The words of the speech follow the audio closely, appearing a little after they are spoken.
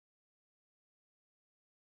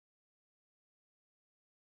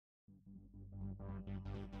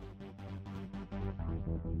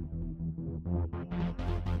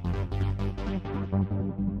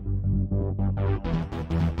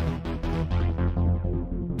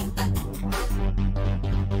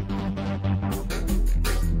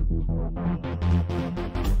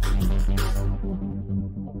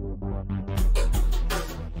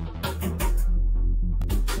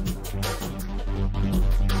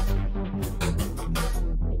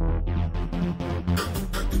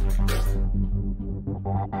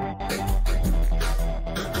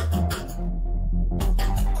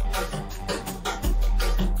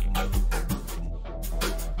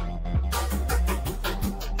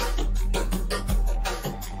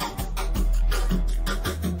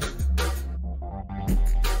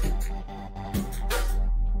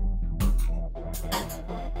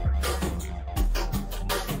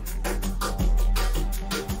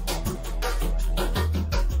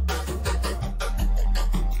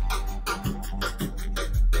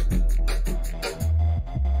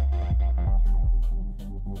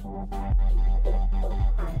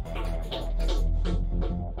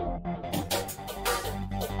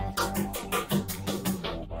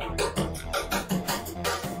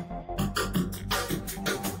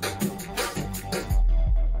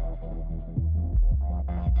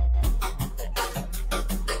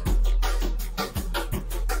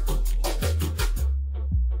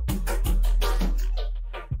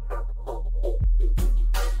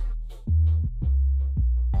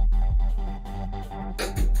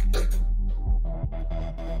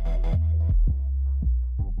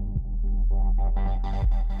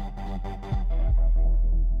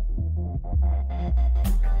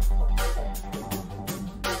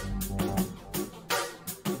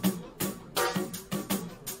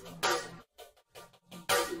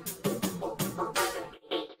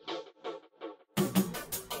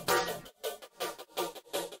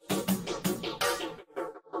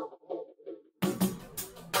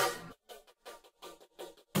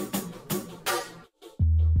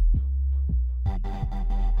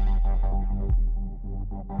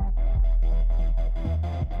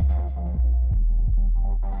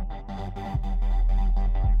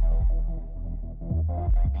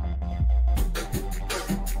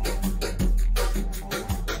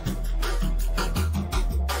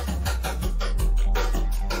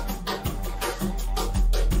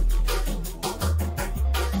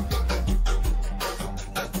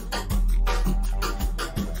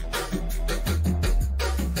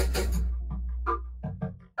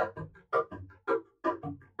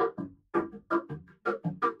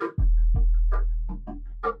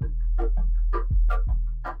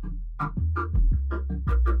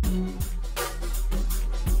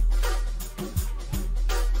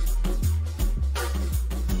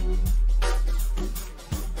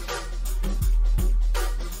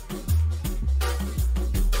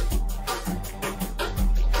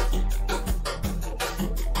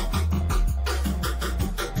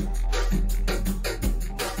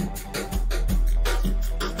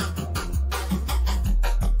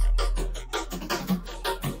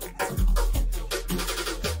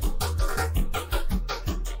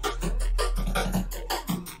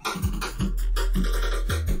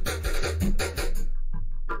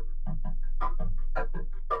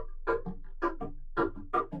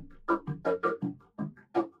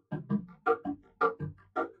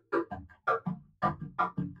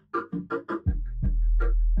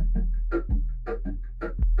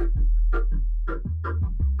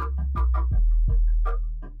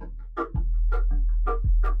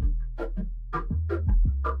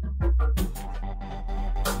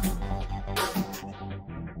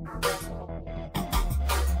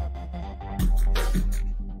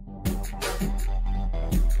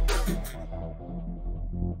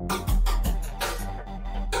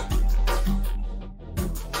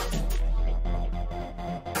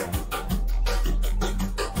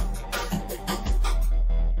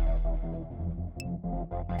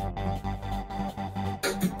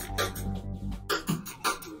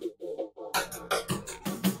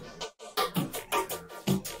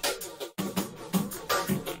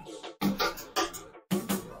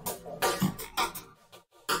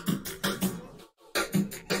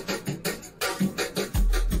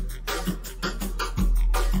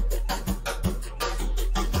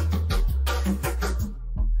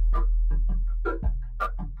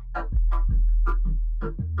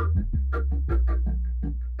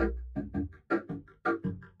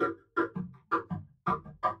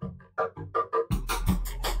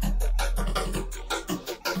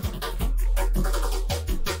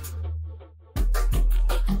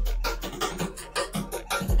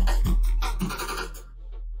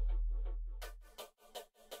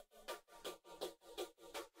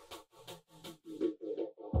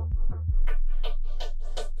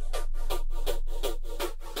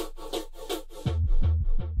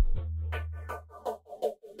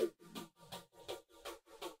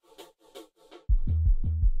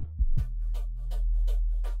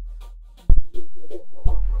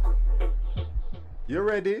You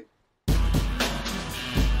ready?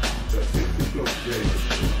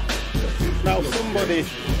 Now somebody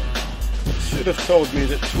should have told me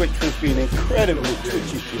that Twitch was being incredibly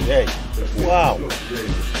twitchy today. Wow.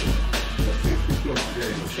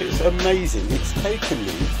 It's amazing. It's taken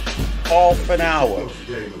me half an hour.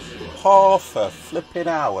 Half a flipping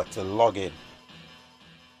hour to log in.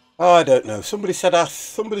 Oh, I don't know. Somebody said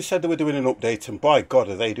they were doing an update, and by God,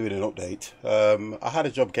 are they doing an update? I had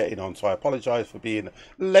a job getting on, so I apologise for being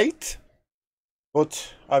late.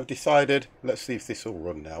 But I've decided, let's see if this will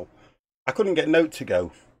run now. I couldn't get Note to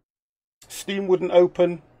go. Steam wouldn't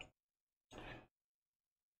open.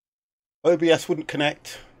 OBS wouldn't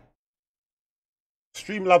connect.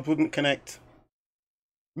 Streamlabs wouldn't connect.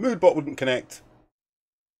 Moodbot wouldn't connect.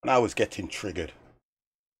 And I was getting triggered.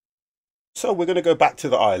 So we're going to go back to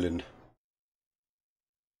the island.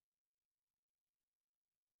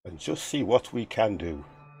 And just see what we can do.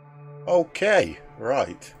 Okay,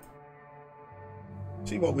 right.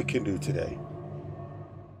 See what we can do today.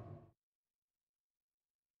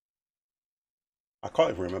 I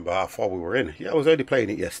can't even remember how far we were in. Yeah, I was only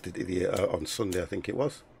playing it yesterday, on Sunday, I think it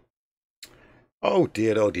was. Oh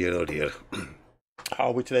dear, oh dear, oh dear. How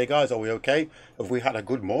are we today, guys? Are we okay? Have we had a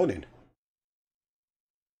good morning?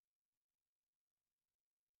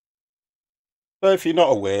 So if you're not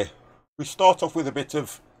aware, we start off with a bit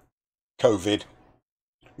of COVID.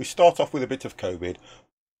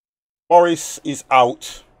 Boris is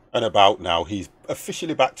out and about now. He's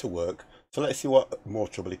officially back to work. So let's see what more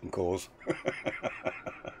trouble he can cause.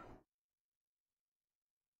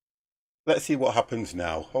 Let's see what happens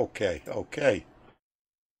now. Okay, okay.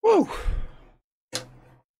 Woo!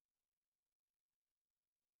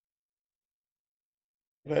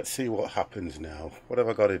 Let's see what happens now. What have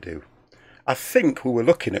I got to do? I think we were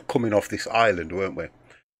looking at coming off this island, weren't we?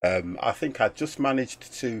 I think I just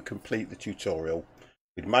managed to complete the tutorial.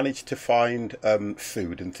 We'd managed to find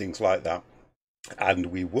food and things like that. And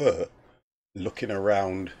we were looking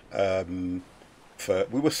around we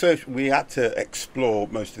had to explore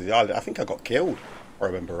most of the island. I think I got killed, if I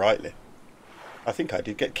remember rightly. I think I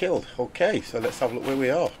did get killed. Okay, so let's have a look where we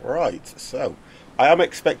are. Right, so I am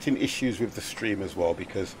expecting issues with the stream as well,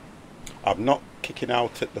 because I'm not kicking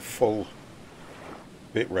out at the full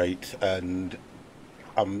bit rate, and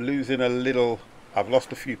I'm losing a little. I've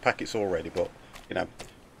lost a few packets already, but you know,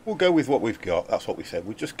 we'll go with what we've got. That's what we said.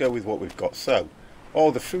 We'll just go with what we've got. So,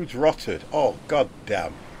 oh, the food's rotted. Oh, god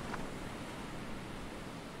damn.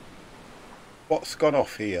 What's gone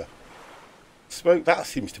off here? Smoke, that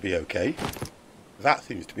seems to be okay. That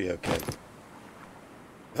seems to be okay.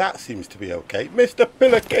 That seems to be okay. Mr.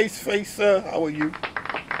 Pillowcase Face, sir, how are you?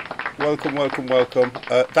 Welcome, welcome, welcome.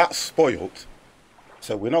 That's spoilt.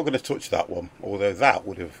 So we're not going to touch that one, although that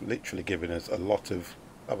would have literally given us a lot of...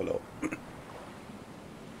 Have a look.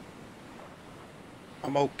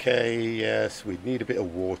 I'm okay, yes, we need a bit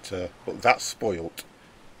of water, but that's spoilt.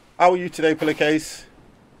 How are you today, Pillowcase?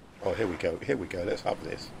 Oh, here we go, let's have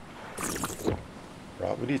this.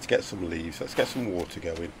 Right, we need to get some leaves, let's get some water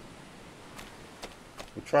going.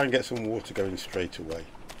 We'll try and get some water going straight away.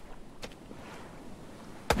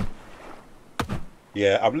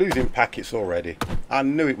 Yeah, I'm losing packets already. I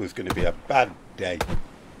knew it was going to be a bad day.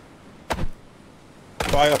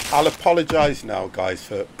 So I'll apologise now, guys,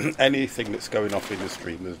 for anything that's going off in the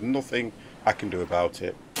stream. There's nothing I can do about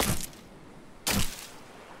it.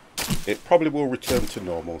 It probably will return to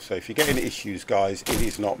normal. So if you're getting issues, guys, it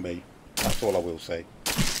is not me. That's all I will say.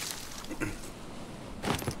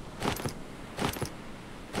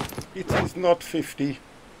 It is not 50.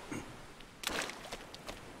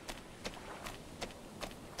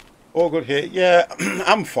 All good here. Yeah,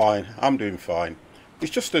 I'm fine. I'm doing fine. It's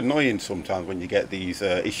just annoying sometimes when you get these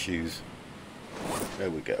issues. There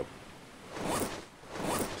we go.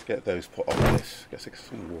 Let's get those put on this. Let's get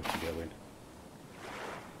some water going.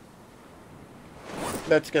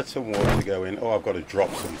 Let's get some water going. Oh, I've got to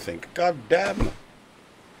drop something. God damn.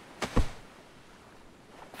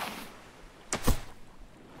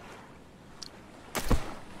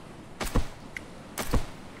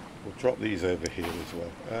 Drop these over here as well.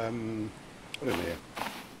 Put them here.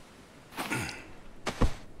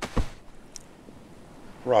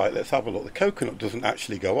 Right, let's have a look. The coconut doesn't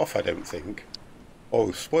actually go off, I don't think.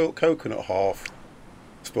 Oh, spoilt coconut half.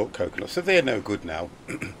 Spoilt coconut. So they're no good now.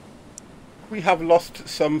 We have lost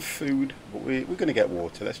some food, but we're going to get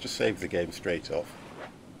water. Let's just save the game straight off.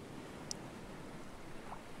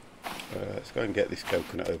 Let's go and get this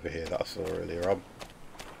coconut over here that I saw earlier on.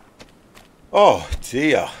 Oh,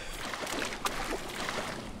 dear.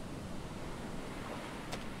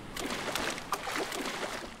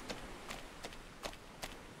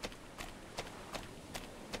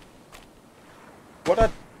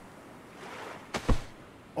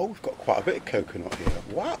 Oh, we've got quite a bit of coconut here.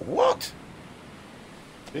 What? What?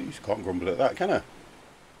 You just can't grumble at that, can I?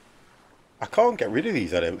 I can't get rid of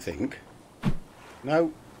these, I don't think.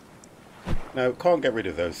 No. No, can't get rid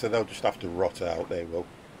of those, so they'll just have to rot out. They will.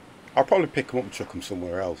 I'll probably pick them up and chuck them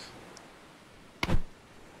somewhere else.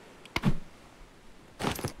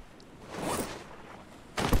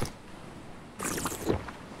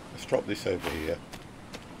 Let's drop this over here.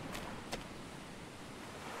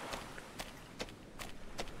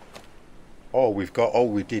 Oh, we've got... Oh,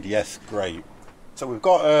 we did, yes, great. So we've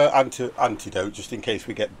got antidote just in case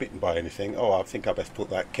we get bitten by anything. Oh, I think I best put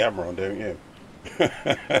that camera on, don't you?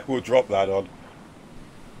 We'll drop that on.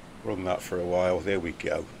 Run that for a while. There we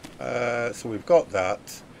go. So we've got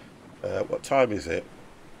that. What time is it?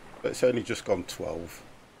 It's only just gone 12.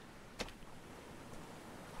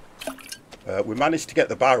 We managed to get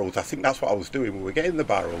the barrels. I think that's what I was doing. We were getting the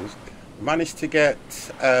barrels. We managed to get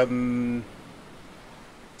some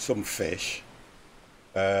fish.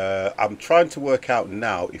 I'm trying to work out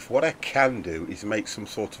now if what I can do is make some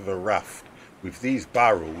sort of a raft with these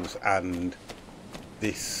barrels and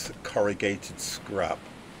this corrugated scrap,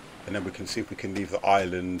 and then we can see if we can leave the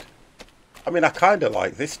island. I mean, I kind of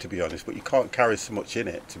like this, to be honest, but you can't carry so much in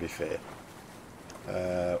it, to be fair.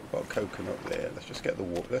 We've got coconut there. Let's just get the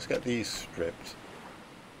water. Let's get these stripped.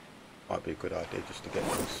 Might be a good idea just to get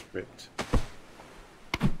them stripped.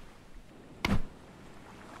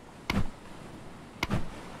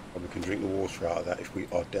 And we can drink the water out of that if we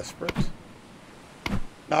are desperate.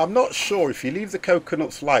 Now, I'm not sure if you leave the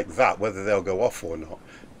coconuts like that, whether they'll go off or not.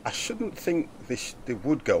 I shouldn't think they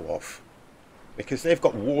would go off, because they've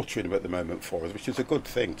got water in them at the moment for us, which is a good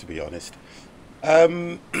thing, to be honest.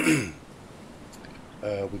 We've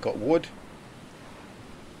got wood.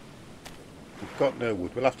 We've got no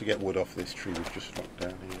wood. We'll have to get wood off this tree we've just knocked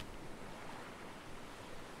down here.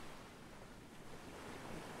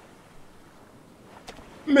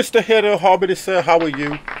 Mr. Hero Hobby, sir, how are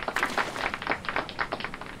you?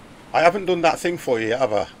 I haven't done that thing for you yet,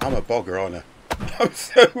 have I? I'm a bogger, aren't I? I'm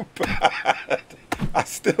so bad. I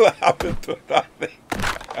still haven't done that thing.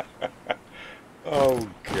 Oh,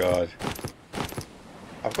 God.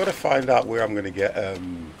 I've got to find out where I'm going to get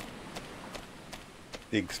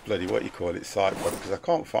Diggs bloody, what you call it, site from, because I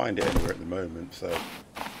can't find it anywhere at the moment. So,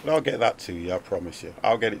 but I'll get that to you, I promise you.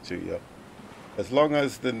 I'll get it to you. As long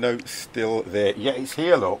as the note's still there. Yeah, it's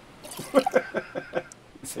here, look.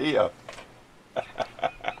 It's here.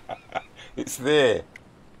 It's there.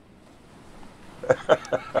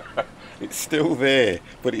 It's still there,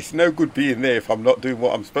 but it's no good being there if I'm not doing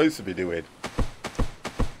what I'm supposed to be doing.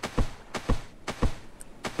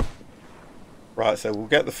 Right, so we'll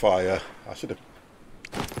get the fire. I should have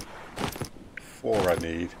 4 I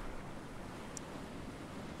need.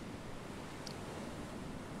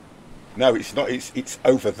 No, it's not. It's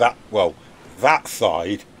over that. Well, that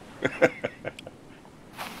side.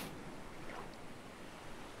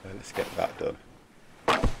 Let's get that done.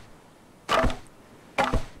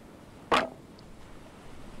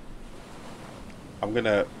 I'm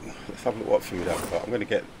gonna, let's have a look what food I've got. I'm gonna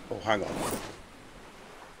get, oh hang on.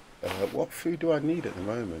 What food do I need at the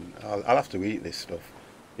moment? I'll have to eat this stuff.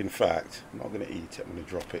 In fact, I'm not gonna eat it, I'm gonna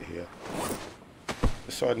drop it here.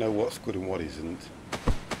 Just so I know what's good and what isn't.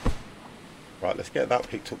 Right, let's get that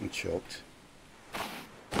picked up and chucked.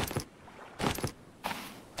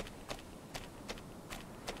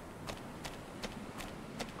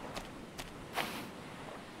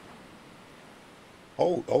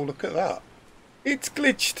 Oh, look at that. It's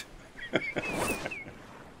glitched.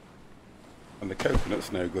 And the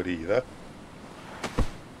coconut's no good either.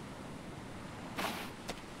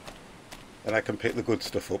 And I can pick the good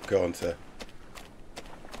stuff up, can't I?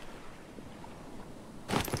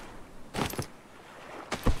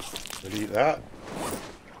 Delete that.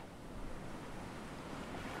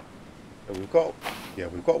 So we've got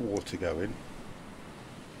water going.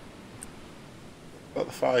 Got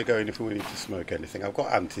the fire going if we need to smoke anything. I've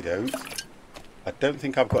got antidote. I don't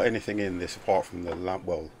think I've got anything in this apart from the lamp.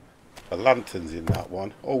 Well, the lantern's in that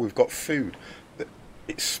one. Oh, we've got food.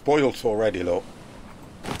 It's spoilt already, look.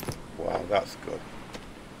 Wow, that's good.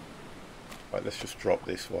 Right, let's just drop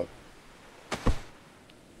this one.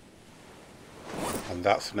 And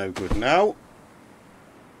that's no good now.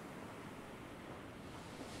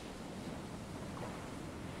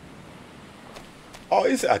 Oh,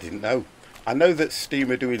 is it? I didn't know. I know that Steam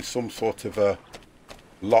are doing some sort of a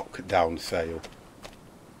lockdown sale.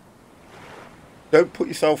 Don't put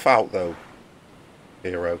yourself out though,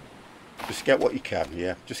 Hero. Just get what you can,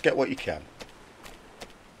 yeah? Just get what you can.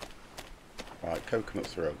 Right,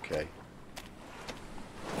 coconuts are okay.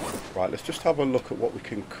 Right, let's just have a look at what we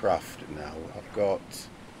can craft now. I've got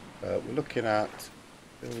We're looking at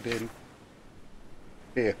building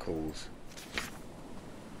vehicles.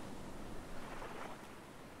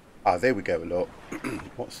 Ah, there we go, look.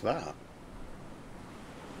 What's that?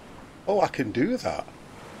 Oh, I can do that.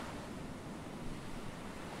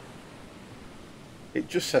 It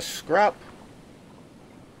just says scrap.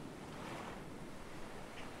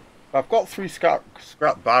 I've got 3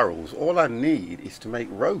 scrap barrels. All I need is to make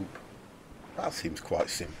rope. That seems quite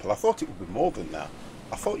simple. I thought it would be more than that.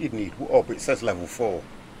 I thought you'd need... Oh, but it says level 4.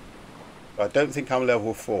 I don't think I'm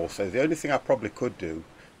level 4. So the only thing I probably could do...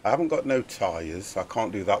 I haven't got no tyres, so I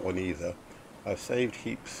can't do that one either. I've saved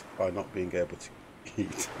heaps by not being able to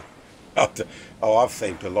eat. Oh, I've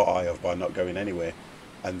saved a lot, I have, by not going anywhere.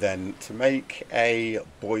 And then to make a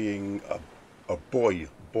buoy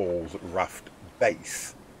balls raft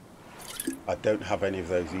base, I don't have any of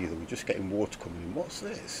those either. We're just getting water coming in. What's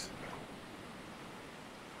this?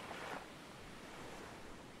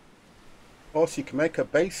 Also, you can make a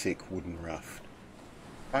basic wooden raft,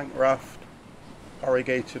 tank raft,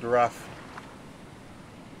 corrugated raft.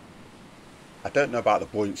 I don't know about the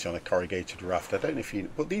buoyancy on a corrugated raft. I don't know if you...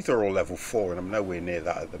 But these are all level 4 and I'm nowhere near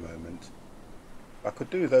that at the moment. I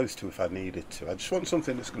could do those two if I needed to. I just want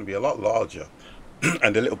something that's going to be a lot larger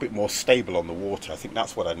and a little bit more stable on the water. I think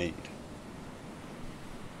that's what I need.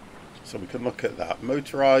 So we can look at that.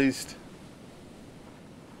 Motorised.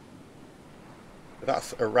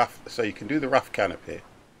 That's a raft. So you can do the raft canopy.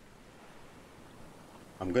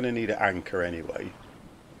 I'm going to need an anchor anyway.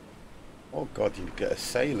 Oh God, you get a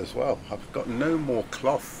sail as well. I've got no more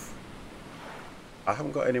cloth. I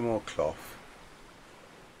haven't got any more cloth.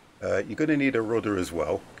 You're going to need a rudder as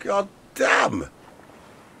well. God damn!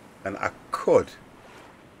 And I could.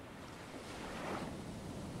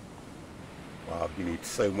 Wow, you need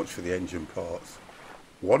so much for the engine parts.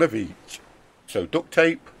 One of each. So duct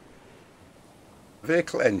tape,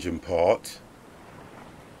 vehicle engine part,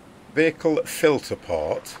 vehicle filter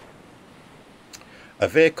part, a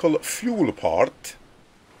vehicle fuel part,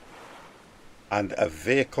 and a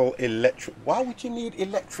vehicle electric. Why would you need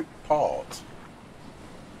electric parts?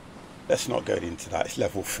 Let's not go into that. It's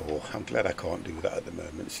level 4. I'm glad I can't do that at the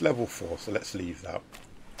moment. It's level 4, so let's leave that.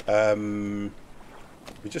 We're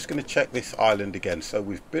just going to check this island again. So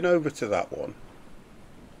we've been over to that one.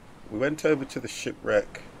 We went over to the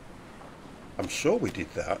shipwreck. I'm sure we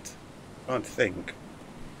did that. I can't think.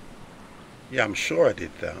 Yeah, I'm sure I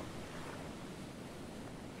did that.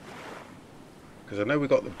 Because I know we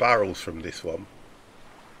got the barrels from this one.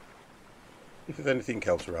 If there's anything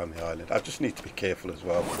else around the island. I just need to be careful as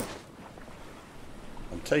well.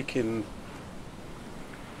 I'm taking...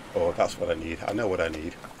 Oh, that's what I need. I know what I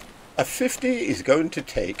need. A 50 is going to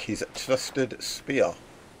take his trusted spear.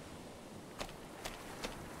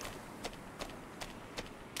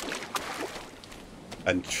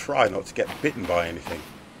 And try not to get bitten by anything.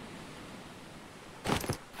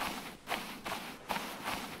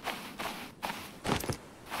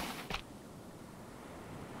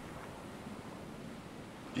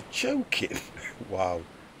 You're joking. Wow.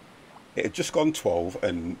 It had just gone 12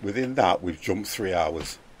 and within that we've jumped 3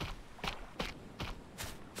 hours.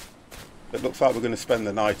 It looks like we're going to spend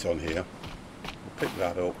the night on here. We'll pick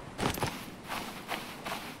that up.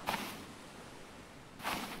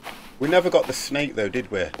 We never got the snake though,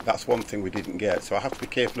 did we? That's one thing we didn't get, so I have to be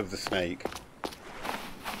careful of the snake.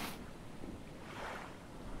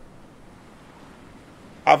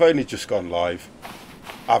 I've only just gone live.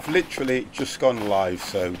 I've literally just gone live,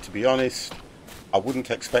 so to be honest, I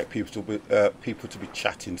wouldn't expect people to be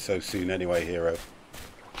chatting so soon anyway, Hero.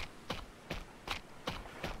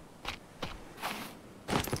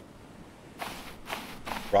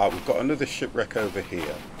 Right, we've got another shipwreck over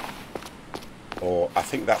here. Or I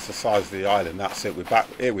think that's the size of the island. That's it. We're back.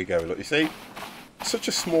 Here we go. Look, you see? Such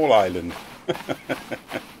a small island.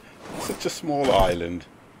 Such a small island.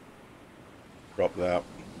 Drop that.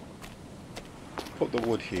 Put the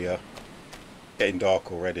wood here. Getting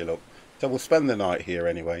dark already, look. So we'll spend the night here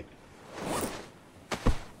anyway.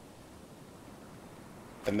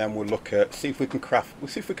 And then we'll look at, see if we can craft, we'll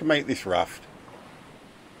see if we can make this raft.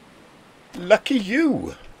 Lucky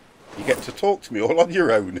you! You get to talk to me all on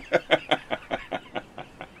your own.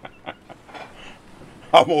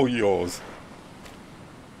 I'm all yours.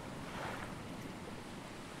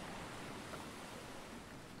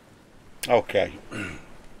 Okay.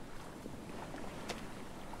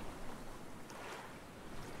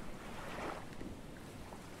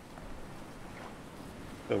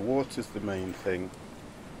 The water's the main thing.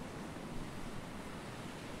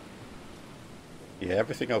 Yeah,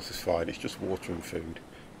 everything else is fine. It's just water and food.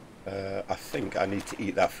 I think I need to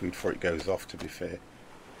eat that food before it goes off, to be fair.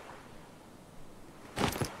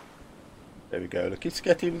 There we go. Look, it's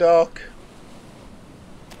getting dark.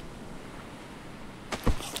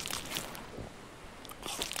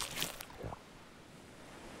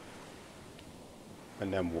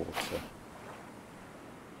 And then water.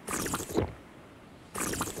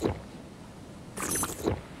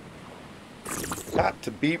 That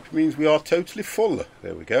to beep means we are totally full.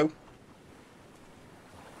 There we go.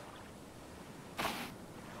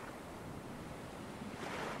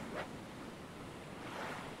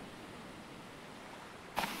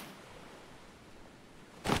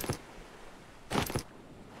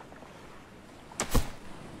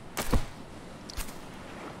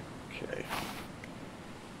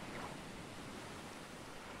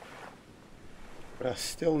 But I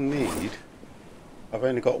still need, I've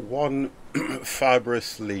only got one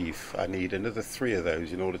fibrous leaf. I need another 3 of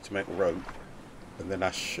those in order to make rope, and then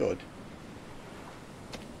I should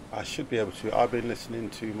be able to. I've been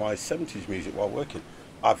listening to my 70s music while working.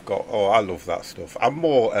 I've got, oh, I love that stuff. I'm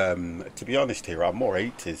more, to be honest here, I'm more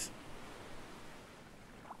 80s.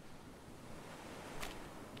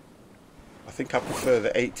 I think I prefer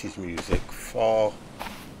the 80s music far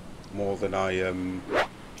more than I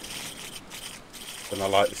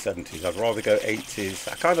like the 70s. I'd rather go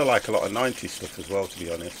 80s. I kind of like a lot of 90s stuff as well, to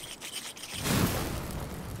be honest.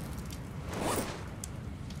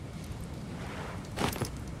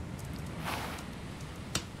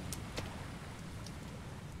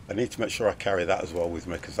 I need to make sure I carry that as well with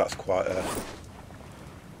me, because that's quite a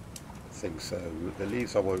thing. So the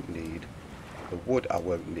leaves I won't need. The wood I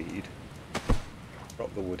won't need.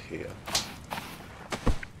 Drop the wood here.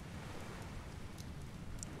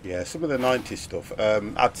 Yeah, some of the 90s stuff. I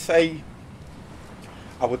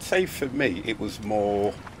would say for me it was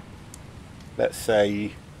more, let's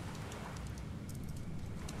say,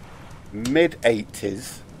 mid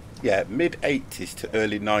 80s. Yeah, mid 80s to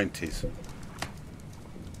early 90s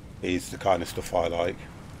is the kind of stuff I like.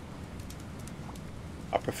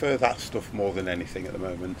 I prefer that stuff more than anything at the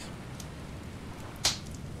moment.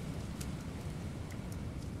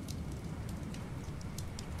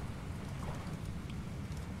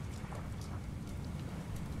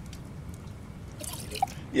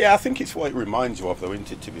 Yeah, I think it's what it reminds you of though, isn't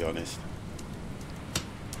it, to be honest?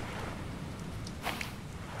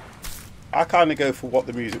 I kind of go for what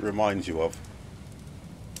the music reminds you of.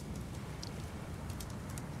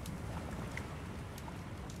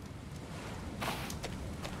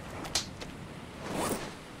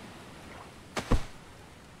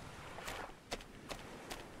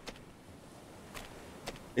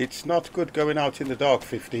 It's not good going out in the dark,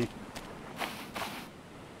 50.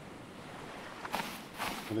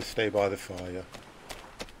 I'm going to stay by the fire.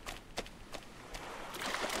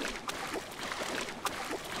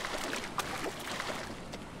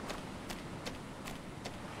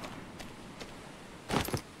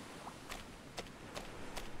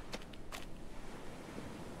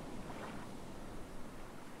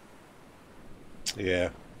 Yeah.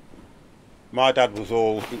 My dad was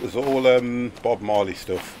all, it was all Bob Marley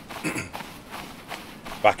stuff.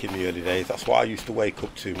 Back in the early days. That's what I used to wake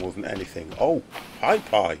up to more than anything. Oh,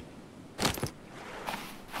 pie.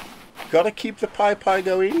 Gotta keep the pie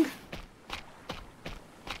going.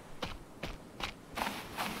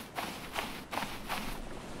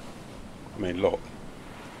 I mean, look.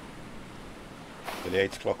 Nearly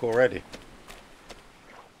 8 o'clock already.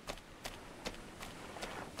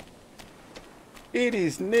 It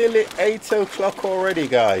is nearly 8 o'clock already,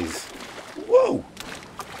 guys. Whoa.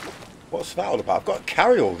 What's that all about? I've got to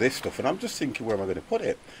carry all this stuff, and I'm just thinking, where am I going to put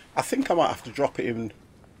it? I think I might have to drop it in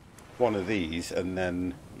one of these, and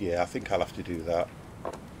then, yeah, I think I'll have to do that.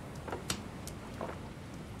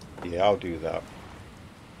 Yeah, I'll do that.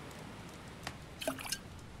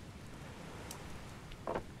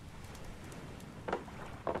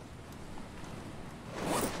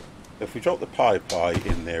 If we drop the pie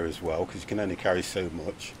in there as well, because you can only carry so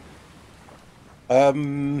much.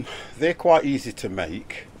 They're quite easy to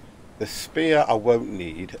make. The spear I won't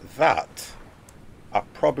need. That, I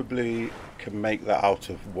probably can make that out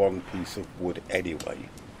of one piece of wood anyway.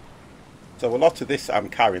 So a lot of this I'm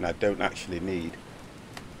carrying I don't actually need.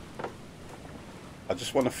 I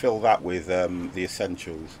just want to fill that with the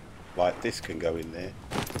essentials. Like this can go in there.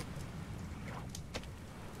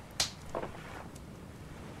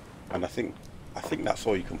 And I think that's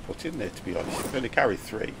all you can put in there, to be honest. You can only carry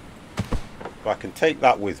 3. So I can take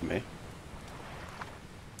that with me.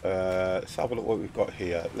 Let's have a look what we've got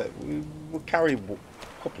here. We'll carry a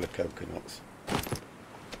couple of coconuts.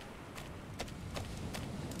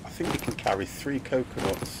 I think we can carry 3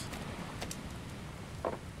 coconuts.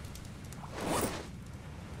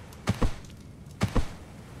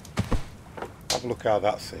 Have a look how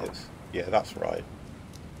that sits. Yeah, that's right.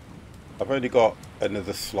 I've only got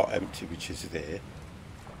another slot empty, which is there.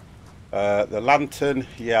 The lantern,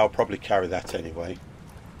 yeah, I'll probably carry that anyway.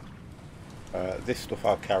 This stuff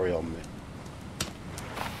I'll carry on me.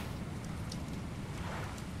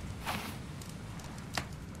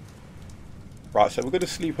 Right, so we're going to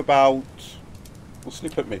sleep we'll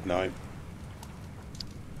sleep at midnight.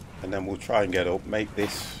 And then we'll try and get up, make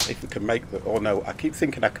this, if we can make the, oh no, I keep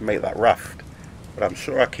thinking I can make that raft. But I'm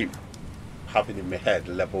sure I keep having in my head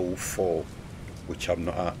level 4, which I'm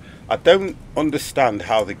not at. I don't understand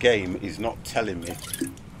how the game is not telling me,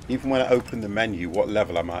 even when I open the menu, what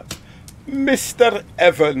level I'm at. Mr.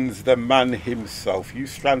 Evans, the man himself. You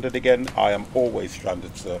stranded again? I am always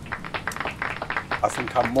stranded, sir. I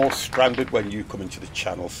think I'm more stranded when you come into the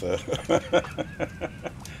channel, sir.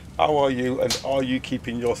 How are you, and are you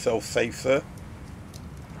keeping yourself safe, sir?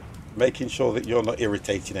 Making sure that you're not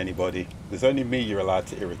irritating anybody. There's only me you're allowed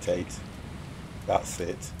to irritate. That's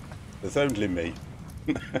it. There's only me.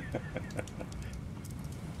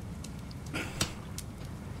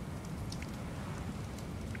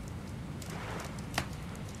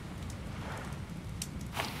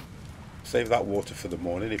 Save that water for the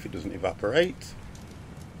morning if it doesn't evaporate.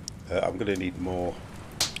 I'm going to need more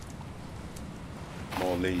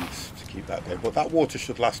leaves to keep that going, but that water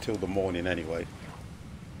should last till the morning anyway.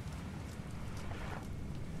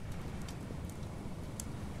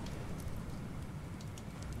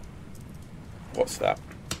 What's that?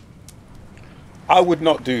 I would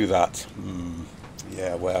not do that.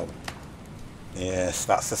 Yeah, well, yes,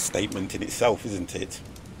 that's a statement in itself, isn't it?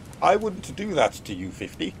 I wouldn't do that to you,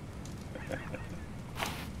 50.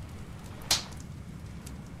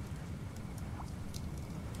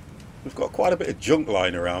 We've got quite a bit of junk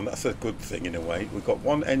lying around. That's a good thing in a way. We've got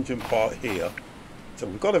one engine part here. So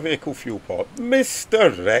we've got a vehicle fuel part.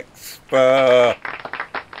 Mr. Rexper!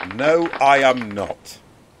 No, I am not.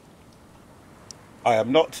 I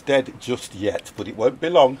am not dead just yet, but it won't be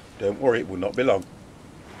long. Don't worry, it will not be long.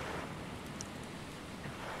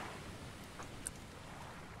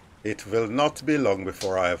 It will not be long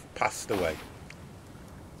before I have passed away.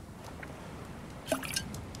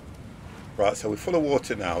 Right, so we're full of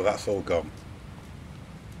water now. That's all gone.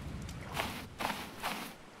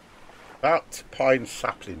 That pine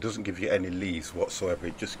sapling doesn't give you any leaves whatsoever.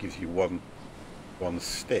 It just gives you one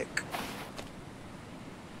stick.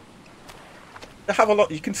 They have a lot.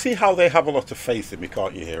 You can see how they have a lot of faith in me,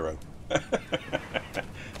 can't you, hero? I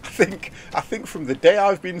think from the day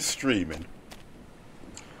I've been streaming,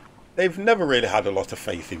 they've never really had a lot of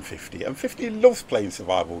faith in 50, and 50 loves playing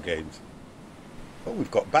survival games. Oh,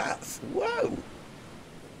 we've got bats. Whoa!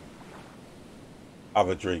 Have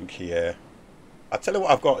a drink here. I'll tell you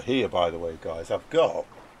what I've got here, by the way, guys. I've got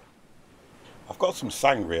some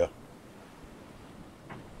sangria,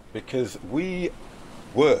 because we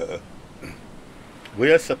are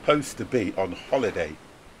supposed to be on holiday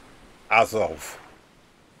as of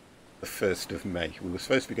the 1st of May. We were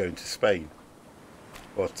supposed to be going to Spain,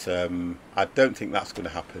 but I don't think that's going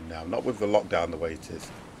to happen now. Not with the lockdown the way it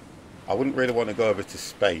is. I wouldn't really want to go over to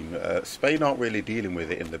Spain. Spain aren't really dealing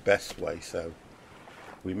with it in the best way, so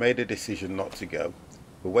we made a decision not to go.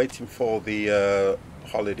 We're waiting for the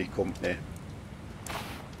holiday company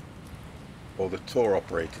or the tour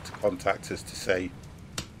operator to contact us to say,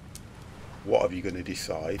 what are you going to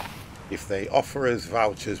decide? If they offer us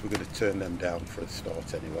vouchers, we're going to turn them down for a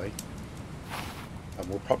start anyway. And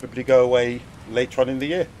we'll probably go away later on in the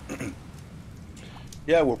year.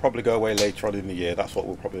 Yeah, we'll probably go away later on in the year. That's what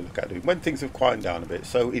we'll probably look at doing when things have quieted down a bit.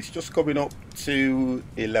 So it's just coming up to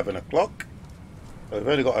 11 o'clock. So we've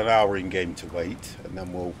only got an hour in game to wait, and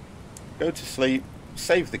then we'll go to sleep,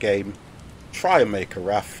 save the game, try and make a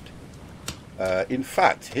raft. In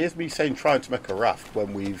fact, here's me saying trying to make a raft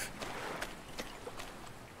when we've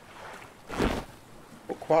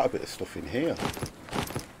put quite a bit of stuff in here.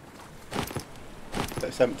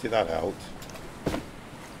 Let's empty that out.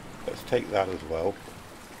 Let's take that as well.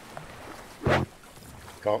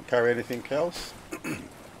 Can't carry anything else.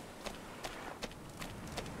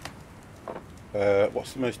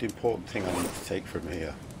 What's the most important thing I need to take from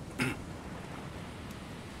here?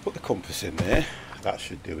 Put the compass in there. That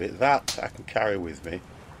should do it. That I can carry with me.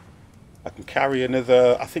 I can carry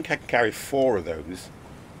another, I think I can carry 4 of those.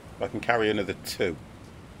 I can carry another 2.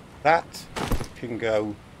 That can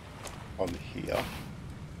go on here.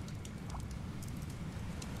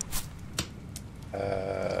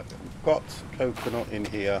 We've got coconut in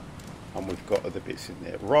here, and we've got other bits in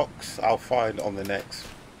there. Rocks I'll find on the next.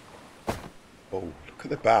 Oh, look at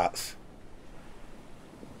the bats.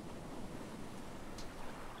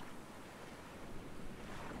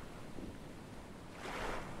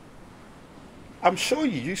 I'm sure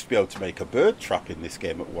you used to be able to make a bird trap in this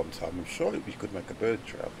game at one time. I'm sure you could make a bird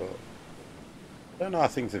trap, but I don't know how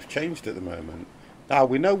things have changed at the moment. Now,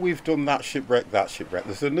 we know we've done that shipwreck, that shipwreck.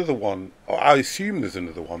 There's another one, or I assume there's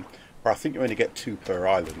another one, where I think you only get 2 per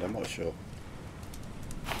island. I'm not sure.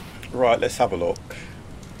 Right, let's have a look.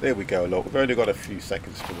 There we go, look. We've only got a few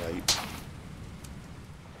seconds to wait.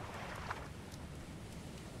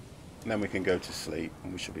 And then we can go to sleep,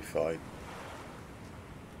 and we should be fine.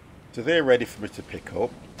 So they're ready for me to pick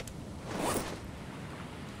up.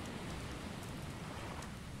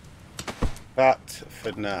 That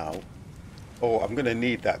for now. Oh, I'm going to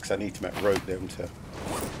need that because I need to make rope, don't I?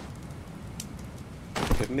 I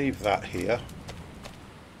can leave that here.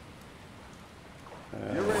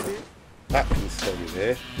 You ready? That can stay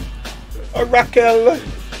there. Oh, Raquel!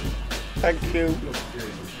 Thank you.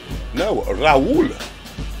 No, Raoul.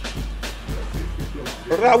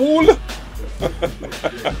 Raoul!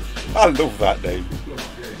 I love that name.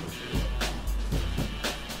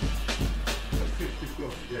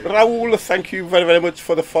 Raoul, thank you very, very much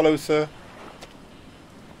for the follow, sir.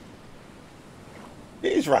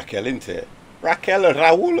 It is Raquel, isn't it? Raquel,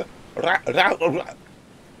 Raoul.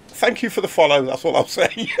 Thank you for the follow, that's all I'll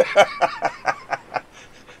say.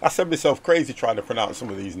 I send myself crazy trying to pronounce some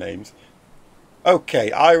of these names.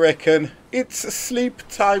 Okay, I reckon it's sleep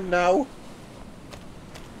time now.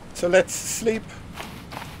 So let's sleep.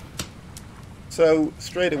 So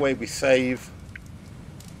straight away we save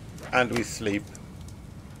and we sleep.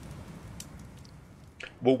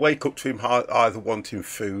 We'll wake up to him either wanting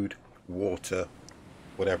food, water,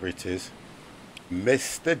 whatever it is.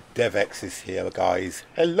 Mr. Devex is here, guys.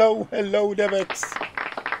 Hello, hello, Devex.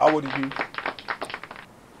 How are you?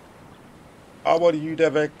 How are you,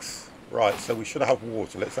 Devex? Right, so we should have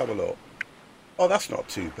water. Let's have a look. Oh, that's not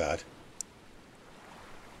too bad.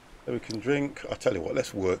 So we can drink. I'll tell you what,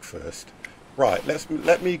 let's work first. Right,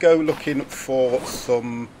 let me go looking for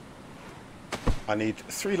some. I need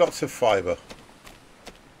 3 lots of fibre.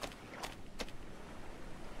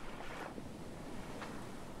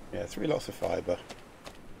 Yeah, 3 lots of fibre.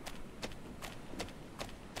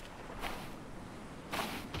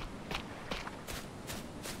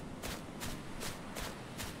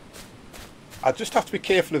 I just have to be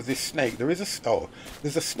careful of this snake. There is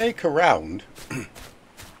there's a snake around.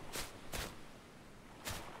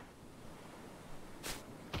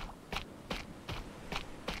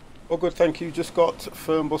 Oh, good, thank you. Just got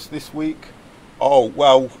Fernbus this week. Oh,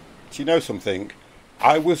 well, do you know something?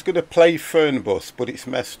 I was going to play Fernbus, but it's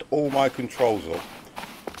messed all my controls up.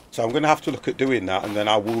 So I'm going to have to look at doing that, and then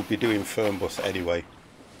I will be doing Fernbus anyway.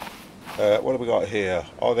 What have we got here?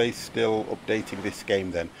 Are they still updating this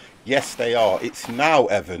game then? Yes, they are. It's now,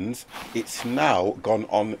 Evans, it's now gone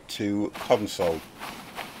on to console.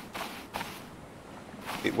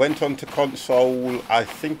 It went on to console, I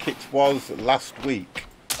think it was last week.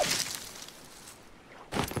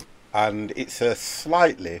 And it's a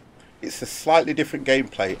slightly different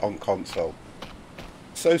gameplay on console.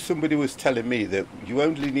 So somebody was telling me that you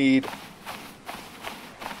only need,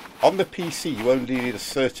 on the PC, you only need a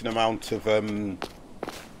certain amount of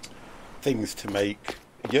things to make.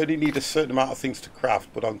 You only need a certain amount of things to craft,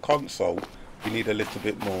 but on console, you need a little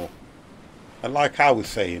bit more. And like I was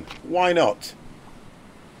saying, why not?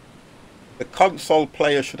 The console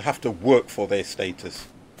player should have to work for their status.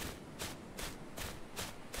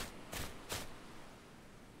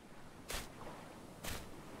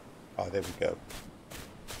 Oh, there we go.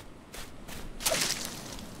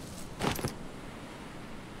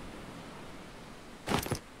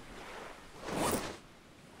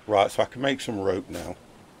 Right, so I can make some rope now.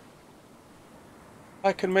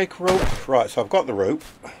 I can make rope. Right, so I've got the rope.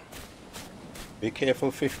 Be careful,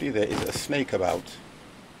 50. There is a snake about.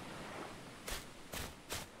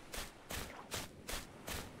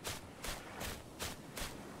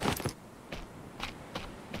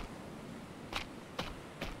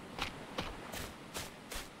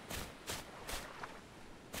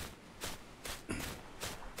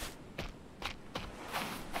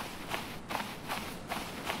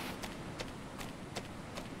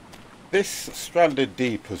 This Stranded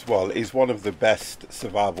Deep as well is one of the best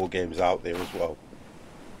survival games out there as well.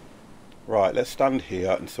 Right, let's stand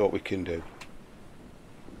here and see what we can do.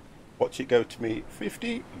 Watch it go to me.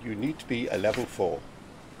 50, you need to be a level 4.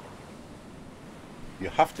 You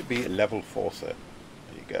have to be a level 4, sir.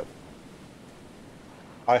 There you go.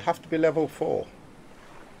 I have to be level 4.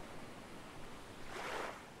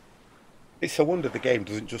 It's a wonder the game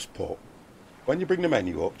doesn't just put, when you bring the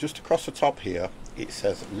menu up, just across the top here, it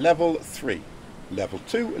says level 3, level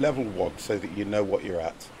 2, level 1, so that you know what you're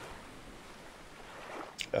at.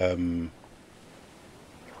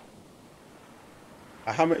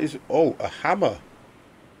 A hammer is... Oh, a hammer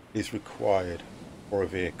is required for a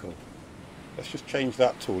vehicle. Let's just change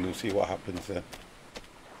that tool and see what happens there.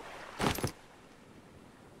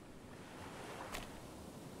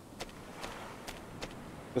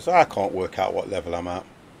 Because I can't work out what level I'm at.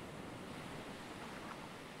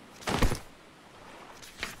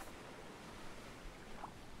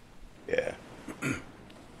 Yeah.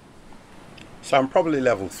 So I'm probably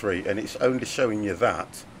level 3, and it's only showing you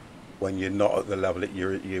that when you're not at the level that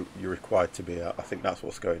you're required to be at. I think that's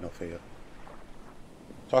what's going off here.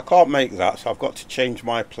 So I can't make that, so I've got to change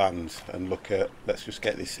my plans and look at... Let's just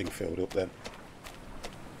get this thing filled up then.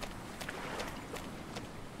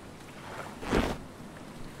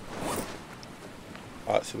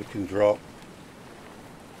 Alright, so we can drop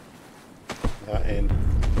that in.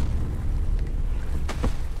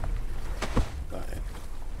 That in.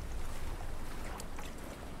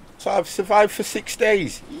 So I've survived for 6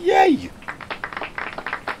 days. Yay!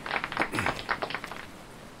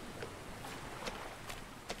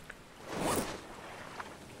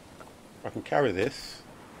 I can carry this.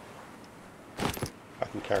 I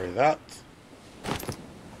can carry that.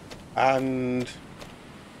 And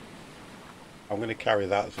I'm going to carry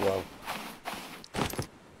that as well.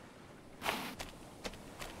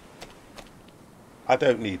 I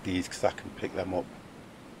don't need these because I can pick them up.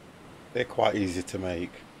 They're quite easy to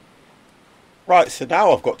make. Right, so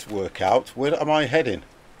now I've got to work out, where am I heading?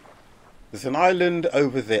 There's an island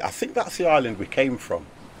over there. I think that's the island we came from.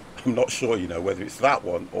 I'm not sure, you know, whether it's that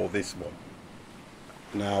one or this one.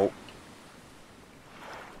 Now,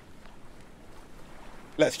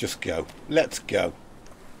 let's just go. Let's go.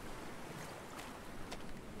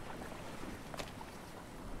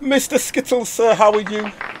 Mr. Skittles, sir, how are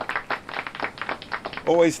you?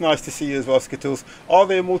 Always nice to see you as well, Skittles. Are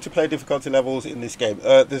there multiplayer difficulty levels in this game?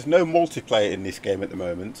 There's no multiplayer in this game at the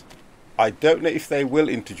moment. I don't know if they will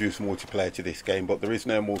introduce multiplayer to this game, but there is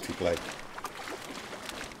no multiplayer.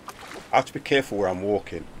 I have to be careful where I'm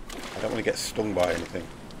walking. I don't want to get stung by anything.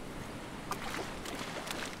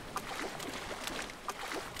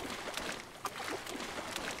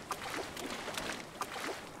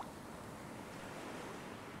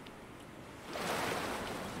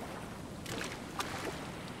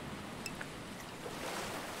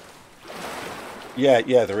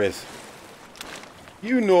 Yeah, there is.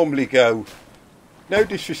 You normally go, no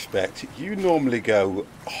disrespect, you normally go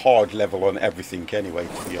hard level on everything anyway,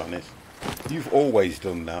 to be honest. You've always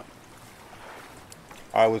done that.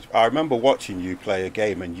 I remember watching you play a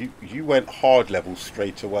game and you went hard level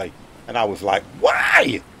straight away. And I was like,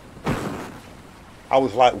 why? I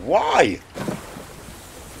was like, why?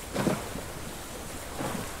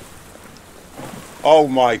 Oh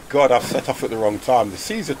my god, I've set off at the wrong time. The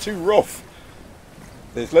seas are too rough.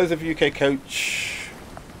 There's loads of UK coach.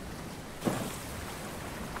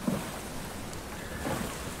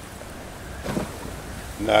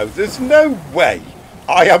 No, there's no way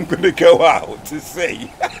I am going to go out to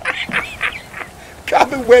sea. God,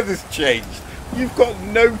 the weather's changed. You've got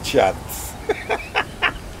no chance.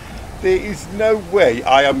 There is no way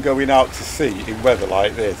I am going out to sea in weather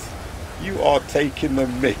like this. You are taking the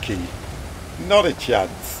mickey. Not a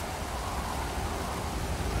chance.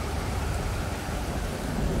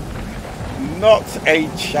 Not a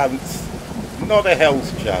chance. Not a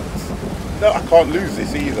hell's chance. No, I can't lose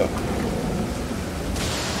this either.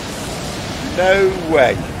 No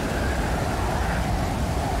way.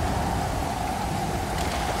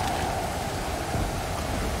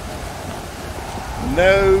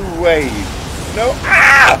 No way. No.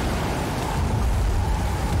 Ah!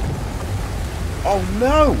 Oh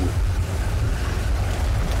no.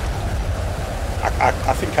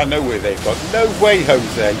 I think I know where they've gone. No way,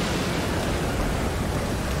 Jose.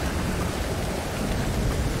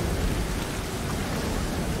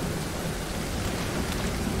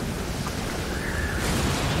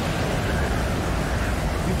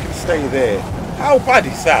 Stay there. How bad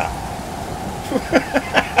is that?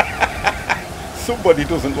 Somebody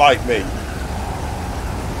doesn't like me.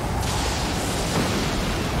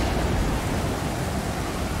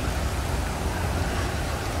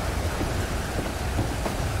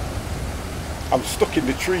 I'm stuck in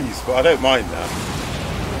the trees, but I don't mind that.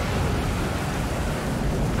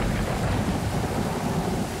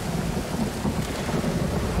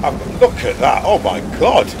 Look at that. Oh my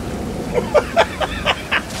god.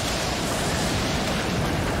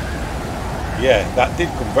 Yeah, that did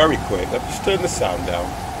come very quick. Let me just turn the sound down.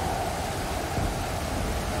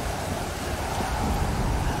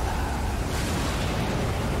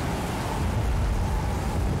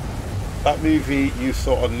 That movie you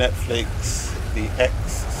saw on Netflix, the X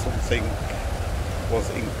something, was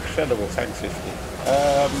incredible. Thanks, 50.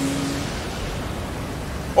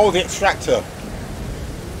 Oh, The Extractor.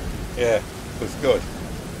 Yeah, it was good.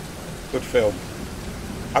 Good film.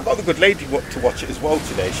 I got the good lady to watch it as well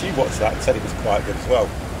today. She watched that and said it was quite good as well.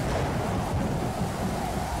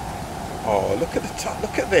 Oh, look at the top.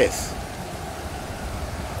 Look at this.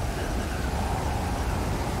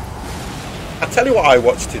 I'll tell you what I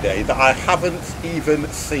watched today that I haven't even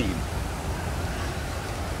seen.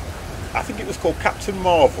 I think it was called Captain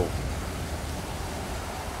Marvel.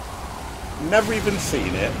 Never even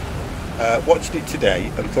seen it. Watched it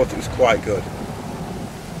today and thought it was quite good.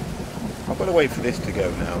 I've got to wait for this to go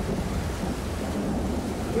now.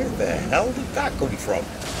 Where the hell did that come from?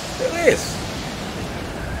 Look at this.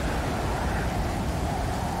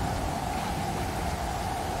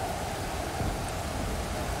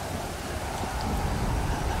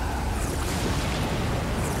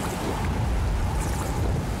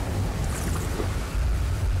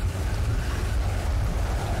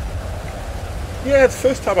 Yeah, it's the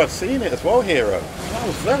first time I've seen it as well, Hero. I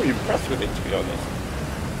was very impressed with it, to be honest.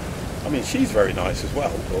 I mean, she's very nice as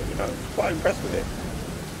well, but, you know, quite impressed with it.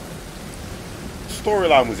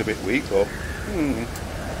 Storyline was a bit weak, but...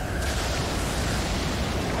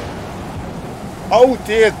 Oh,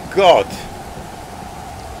 dear God.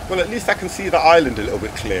 Well, at least I can see the island a little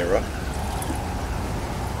bit clearer.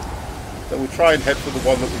 So we'll try and head for the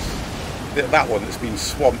one that was... that one that's been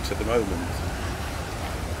swamped at the moment.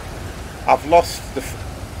 I've lost the...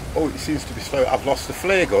 Oh, it seems to be slow. I've lost the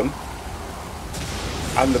flare gun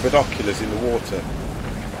and the binoculars in the water.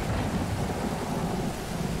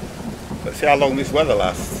 Let's see how long this weather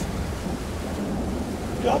lasts.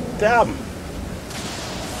 God damn.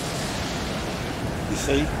 You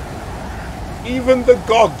see? Even the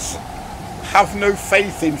gods have no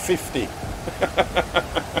faith in 50.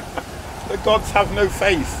 The gods have no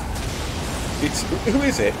faith. It's... Who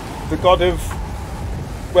is it? The god of...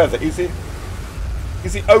 weather. Is it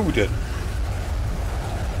Odin?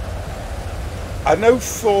 I know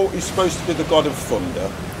Thor is supposed to be the god of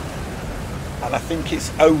thunder, and I think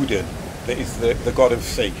it's Odin that is the god of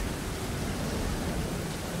sea.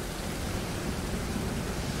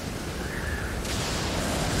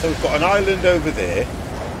 So we've got an island over there,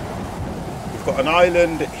 we've got an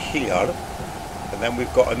island here, and then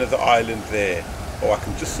we've got another island there. Oh, I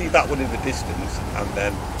can just see that one in the distance, and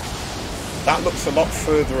then that looks a lot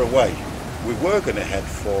further away. We were going to head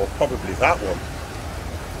for probably that one,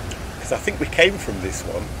 because I think we came from this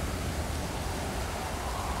one.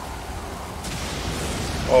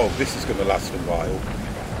 Oh, this is going to last a while.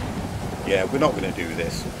 Yeah, we're not going to do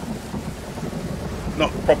this.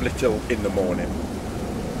 Not probably till in the morning.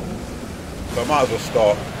 So I might as well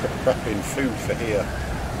start prepping food for here.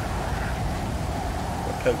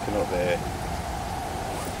 Got coconut there.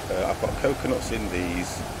 I've got coconuts in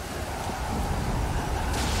these.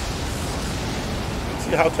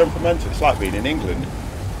 See how temperamental it's like being in England.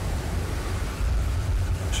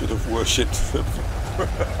 Should have worshipped them.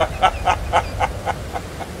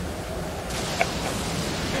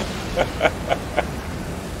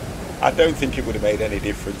 I don't think it would have made any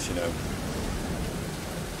difference, you know.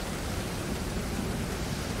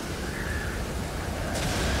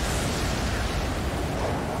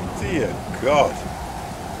 Dear God.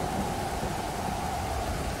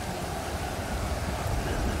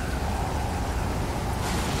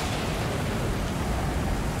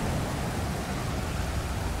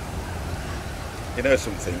 You know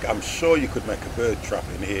something? I'm sure you could make a bird trap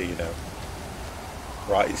in here, you know.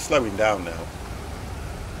 Right, it's slowing down now.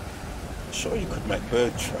 I'm sure you could make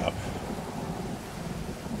bird trap.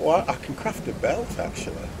 Well, I can craft a belt,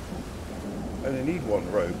 actually. I only need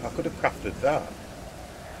one rope. I could have crafted that.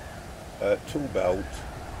 Tool belt.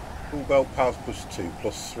 Tool belt powers +2,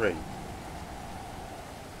 +3.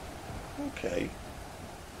 Okay.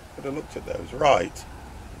 Could have looked at those. Right.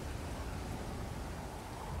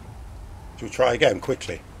 We'll try again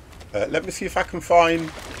quickly. Let me see if I can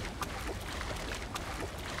find...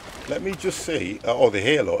 Let me just see... oh, they're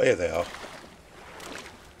here, look. Here they are.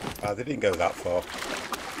 They didn't go that far.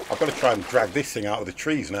 I've got to try and drag this thing out of the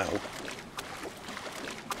trees now.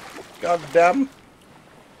 God damn.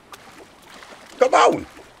 Come on!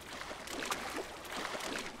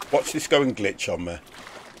 Watch this go and glitch on me.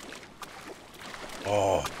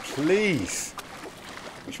 Oh, please.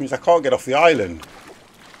 Which means I can't get off the island.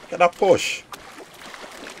 Get that push.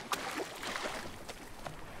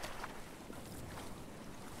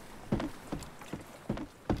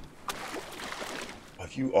 Oh,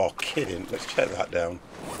 you are kidding. Let's check that down.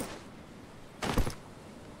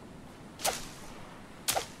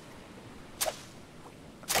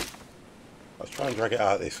 Let's try and drag it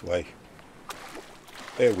out this way.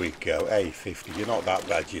 There we go. Hey, 50. You're not that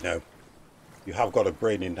bad, you know. You have got a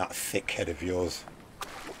brain in that thick head of yours.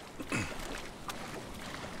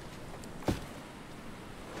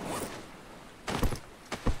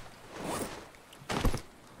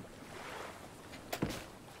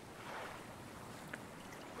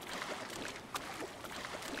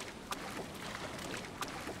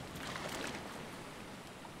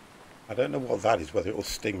 I don't know what that is, whether it will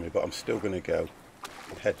sting me, but I'm still going to go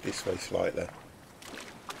and head this way slightly.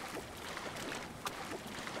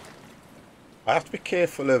 I have to be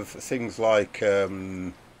careful of things like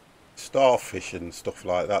starfish and stuff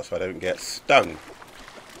like that so I don't get stung.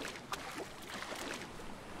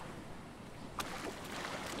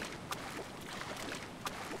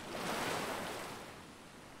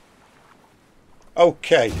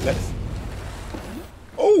 Okay, let's...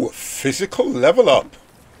 Oh, a physical level up.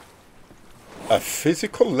 A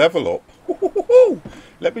physical level up. Woo-hoo-hoo-hoo.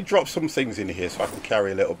 Let me drop some things in here so I can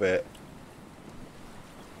carry a little bit.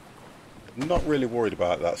 I'm not really worried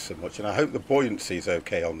about that so much, and I hope the buoyancy is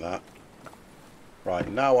okay on that. Right,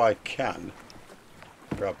 now I can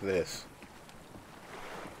grab this.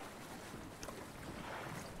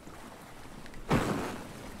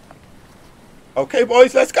 Okay,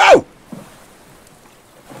 boys, let's go!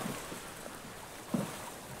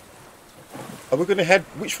 Are we going to head...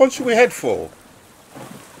 Which one should we head for?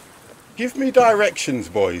 Give me directions,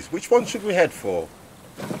 boys. Which one should we head for?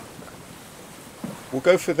 We'll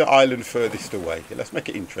go for the island furthest away. Let's make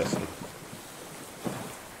it interesting.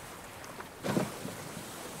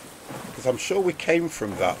 Because I'm sure we came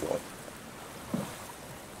from that one.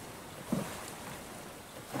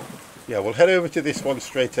 Yeah, we'll head over to this one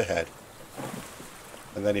straight ahead.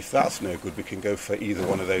 And then if that's no good, we can go for either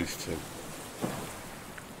one of those two.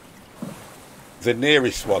 The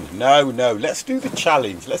nearest one. No, let's do the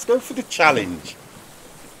challenge. Let's go for the challenge.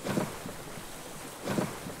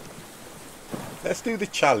 Let's do the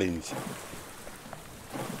challenge.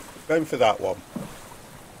 Going for that one.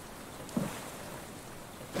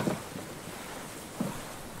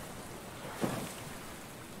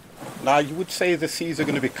 Now, you would say the seas are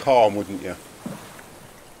going to be calm, wouldn't you?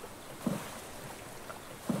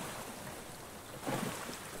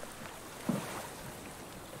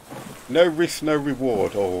 No risk, no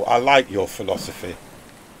reward. Oh, I like your philosophy.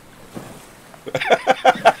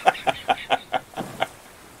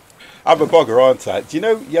 I'm a bugger, aren't I? Do you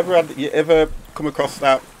know, you ever come across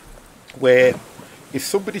that where if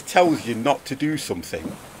somebody tells you not to do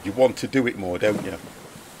something, you want to do it more, don't you?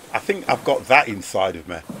 I think I've got that inside of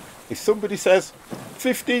me. If somebody says,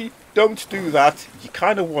 50, don't do that, you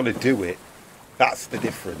kind of want to do it. That's the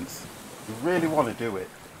difference. You really want to do it.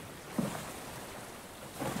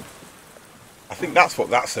 I think that's what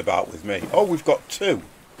that's about with me. Oh, we've got two.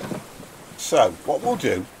 So, what we'll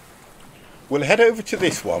do, we'll head over to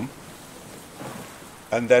this one,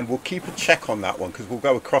 and then we'll keep a check on that one, because we'll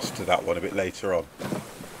go across to that one a bit later on.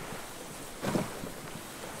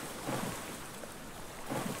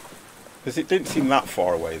 Because it didn't seem that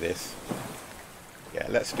far away, this. Yeah,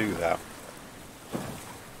 let's do that.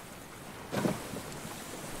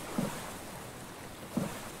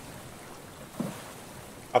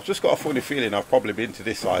 I've just got a funny feeling I've probably been to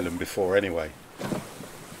this island before anyway.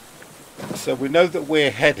 So we know that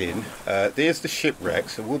we're heading, there's the shipwreck,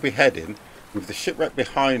 so we'll be heading with the shipwreck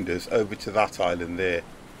behind us over to that island there,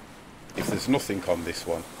 if there's nothing on this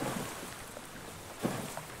one.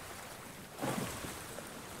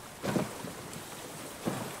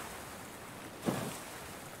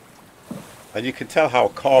 And you can tell how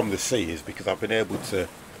calm the sea is because I've been able to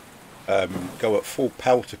go at full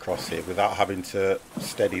pelt across here without having to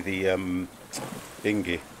steady the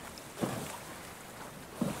dinghy.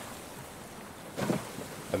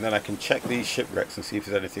 And then I can check these shipwrecks and see if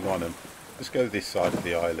there's anything on them. Let's go this side of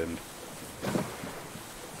the island.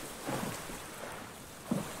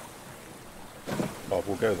 Oh,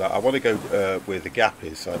 we'll go that. I want to go where the gap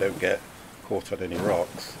is so I don't get caught on any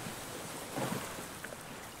rocks.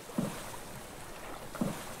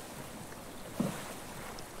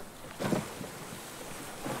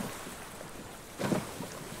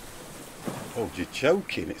 Oh, you're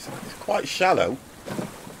joking. It's quite shallow.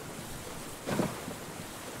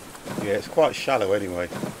 Yeah, it's quite shallow anyway.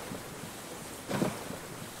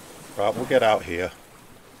 Right, we'll get out here.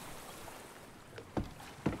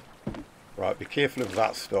 Right, be careful of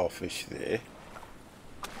that starfish there.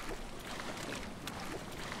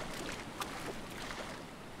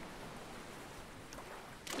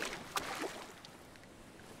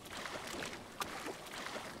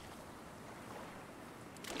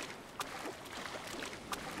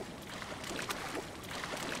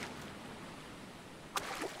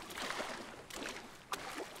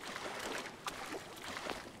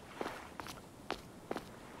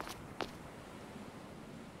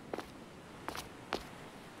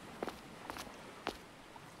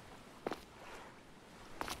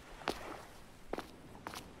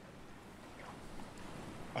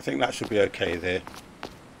 I think that should be okay there.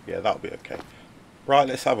 Yeah, that'll be okay. Right,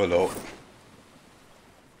 let's have a look.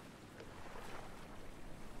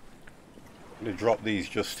 I'm going to drop these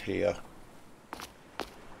just here.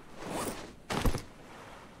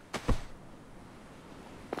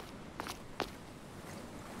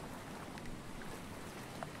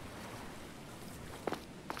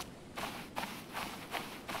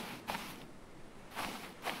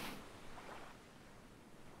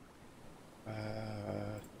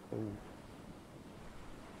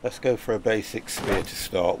 Let's go for a basic spear to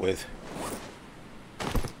start with.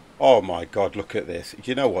 Oh my god, look at this.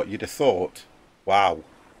 Do you know what? You'd have thought, wow,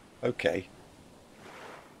 okay.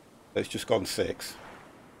 It's just gone 6.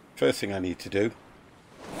 First thing I need to do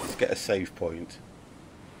is get a save point.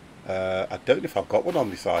 I don't know if I've got one on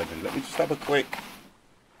this island. Let me just have a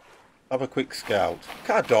quick scout. Look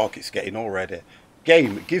how dark it's getting already.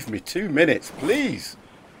 Game, give me 2 minutes, please.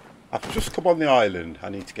 I've just come on the island. I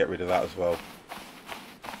need to get rid of that as well.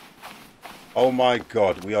 Oh my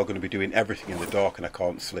god, we are going to be doing everything in the dark and I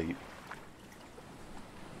can't sleep.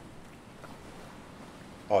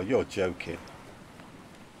 Oh, you're joking.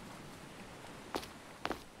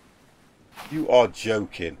 You are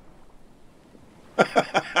joking.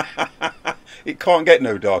 It can't get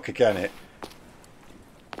no darker, can it?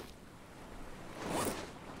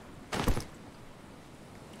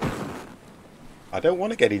 I don't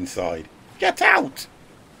want to get inside. Get out!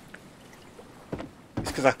 It's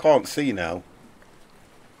because I can't see now.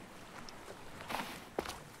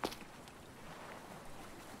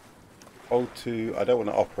 Hold to... I don't want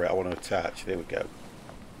to operate, I want to attach. There we go.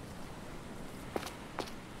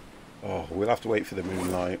 Oh, we'll have to wait for the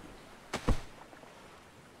moonlight.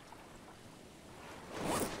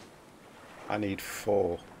 I need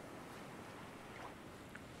 4.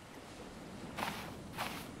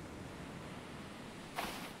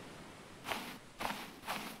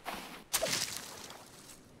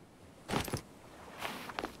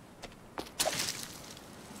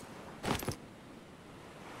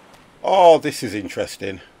 Oh, this is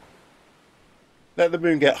interesting. Let the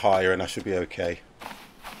moon get higher and I should be okay.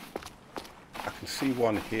 I can see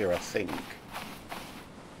one here, I think.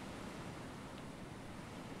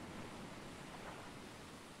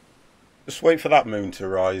 Just wait for that moon to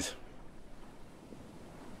rise.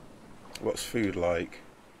 What's food like?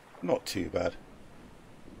 Not too bad.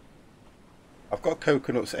 I've got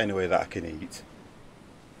coconuts anyway that I can eat.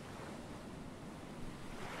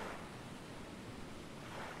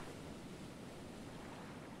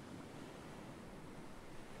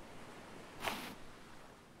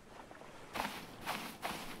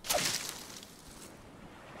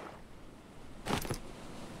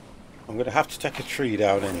 I'm going to have to take a tree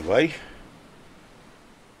down anyway.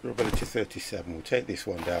 Durability 37. We'll take this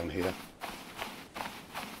one down here.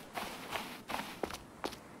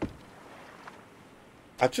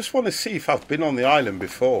 I just want to see if I've been on the island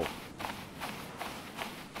before.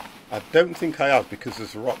 I don't think I have because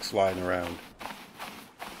there's rocks lying around.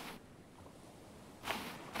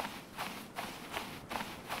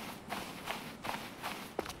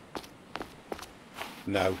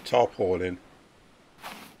 No, tarpaulin.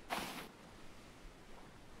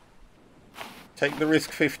 Take the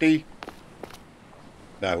risk, 50.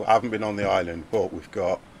 No, I haven't been on the island, but we've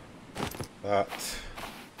got that.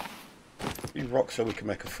 These rocks so we can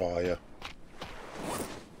make a fire.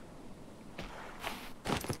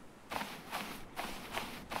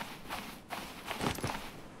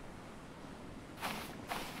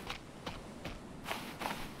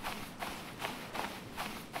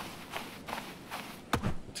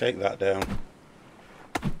 Take that down.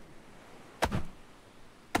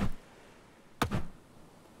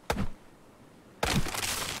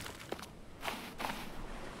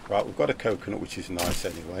 Right, we've got a coconut, which is nice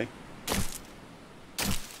anyway.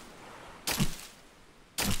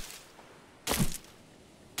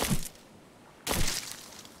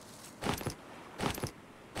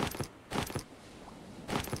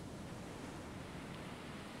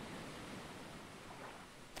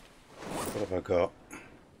 What have I got?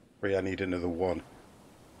 3, I need another 1.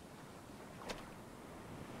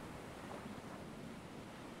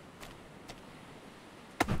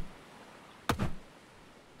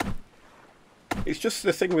 It's just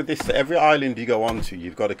the thing with this, that every island you go onto,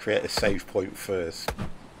 you've got to create a save point first.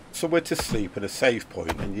 Somewhere to sleep and a save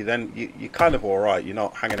point, and you're kind of alright. You're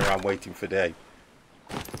not hanging around waiting for day.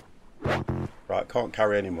 Right, can't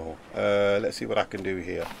carry anymore. Let's see what I can do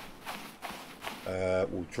here.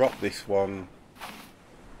 We'll drop this one.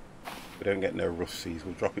 We don't get no rough seas.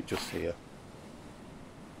 We'll drop it just here.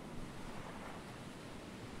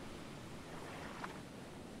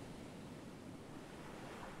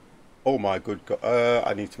 Oh my good God.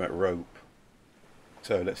 I need to make rope.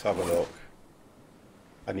 So let's have a look.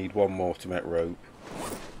 I need one more to make rope.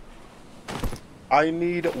 I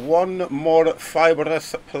need one more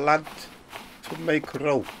fibrous plant to make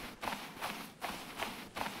rope.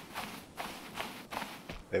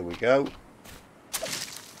 There we go.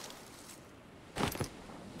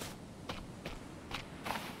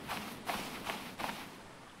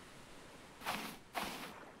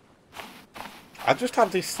 I just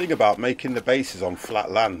have this thing about making the bases on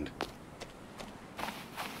flat land.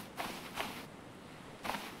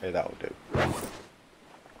 Okay, that'll do.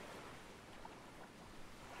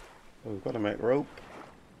 We've got to make rope.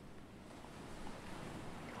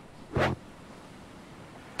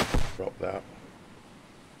 Drop that.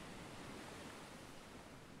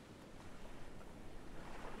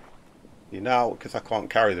 Now, because I can't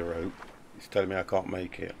carry the rope, it's telling me I can't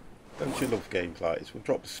make it. Don't you love games like this? We'll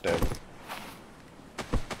drop the stone.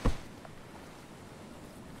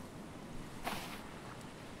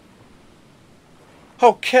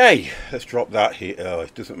 Okay, let's drop that here. Oh,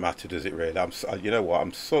 it doesn't matter, does it really? You know what?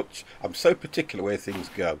 I'm so particular where things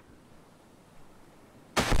go.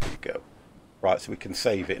 There you go. Right, so we can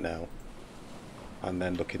save it now. And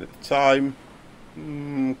then looking at the time,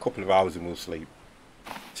 a couple of hours and we'll sleep.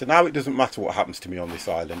 So now it doesn't matter what happens to me on this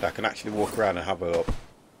island. I can actually walk around and have a look.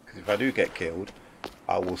 Because if I do get killed,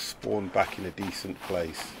 I will spawn back in a decent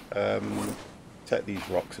place. Take these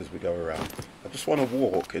rocks as we go around. I just want to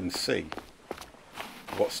walk and see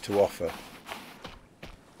what's to offer.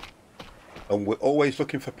 And we're always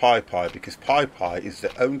looking for pie because pie is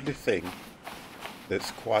the only thing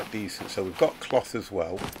that's quite decent. So we've got cloth as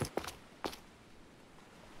well.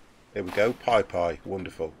 There we go, pie,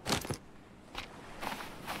 wonderful.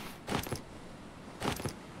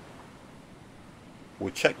 We'll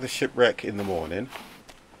check the shipwreck in the morning.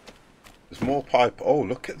 There's more pie. Oh,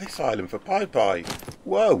 look at this island for pie.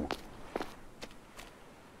 Whoa.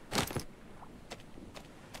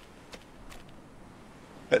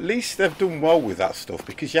 At least they've done well with that stuff,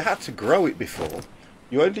 because you had to grow it before.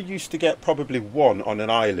 You only used to get probably one on an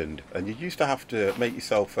island, and you used to have to make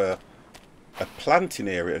yourself a planting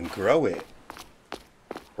area and grow it.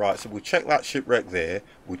 Right, so we'll check that shipwreck there.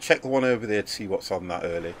 We'll check the one over there to see what's on that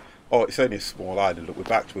early. Oh, it's only a small island. Look, we're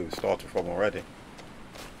back to where we started from already.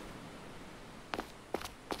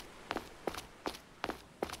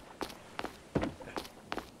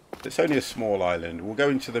 It's only a small island. We'll go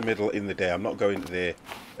into the middle in the day. I'm not going there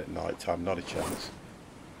at night time, not a chance.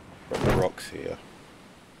 Got the rocks here.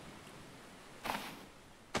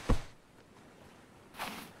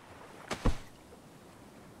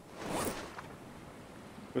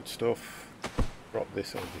 Good stuff. Drop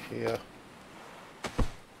this over here.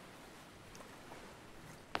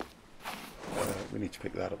 We need to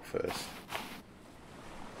pick that up first.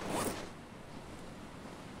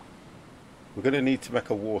 We're going to need to make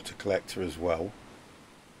a water collector as well.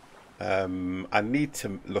 I need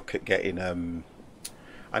to look at getting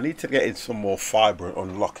I need to get in some more fibre and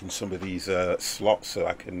unlocking some of these slots so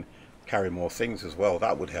I can carry more things as well.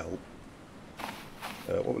 That would help.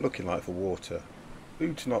 What we're looking like for water.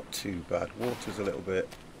 Food's not too bad. Water's a little bit.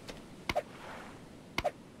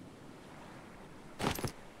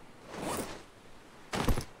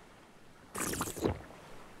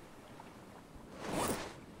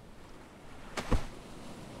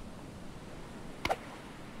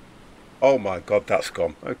 Oh my God, that's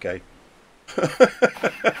gone. Okay.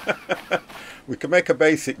 We can make a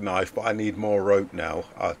basic knife, but I need more rope now.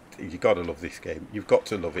 You gotta love this game. You've got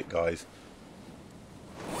to love it, guys.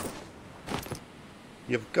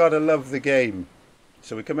 You've gotta love the game.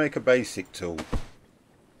 So we can make a basic tool,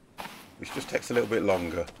 which just takes a little bit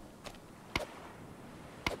longer.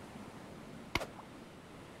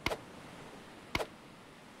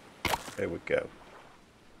 There we go.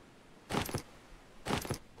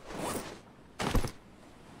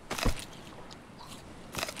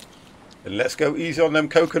 And let's go easy on them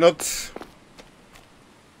coconuts.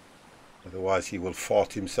 Otherwise he will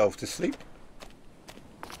fart himself to sleep.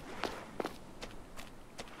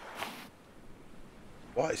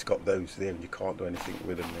 Why it's got those there and you can't do anything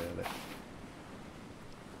with them really.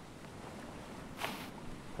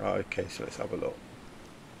 Right, okay, so let's have a look.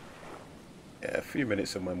 Yeah, a few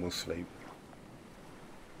minutes and when we'll sleep.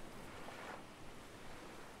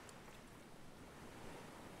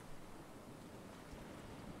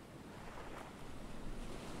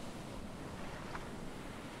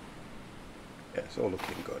 Yeah, it's all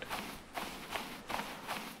looking good.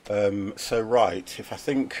 So right, if I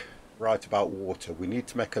think right about water, we need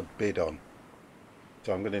to make a bidon.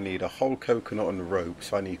 So I'm going to need a whole coconut and rope,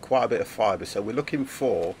 so I need quite a bit of fibre. So we're looking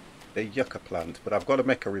for a yucca plant, but I've got to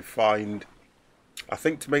make a refined. I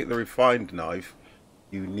think to make the refined knife,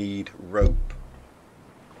 you need rope.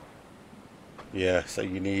 Yeah, so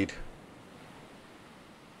you need.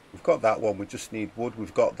 We've got that one. We just need wood.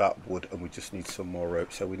 We've got that wood, and we just need some more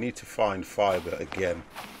rope. So we need to find fibre again.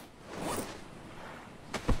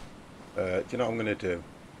 Do you know what I'm going to do?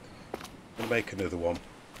 I'm going to make another one.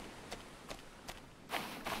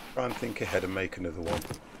 Try and think ahead and make another one.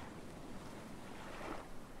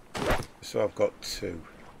 So I've got 2.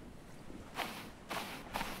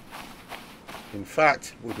 In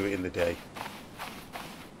fact, we'll do it in the day.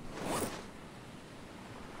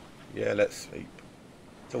 Yeah, let's sleep.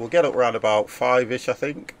 So we'll get up around about 5-ish, I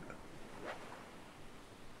think.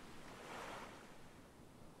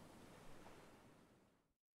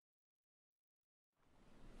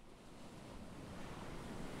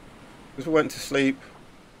 Because we went to sleep.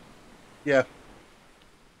 Yeah.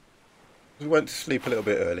 We went to sleep a little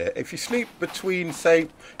bit earlier. If you sleep between, say,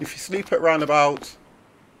 if you sleep at around about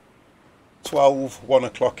 12, 1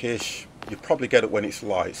 o'clock-ish, you probably get it when it's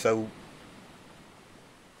light. So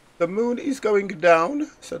the moon is going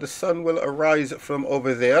down, so the sun will arise from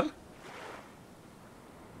over there.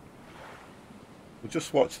 We'll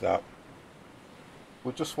just watch that.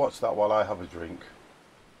 We'll just watch that while I have a drink.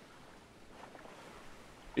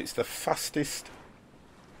 It's the fastest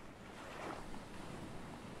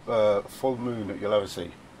full moon that you'll ever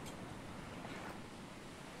see.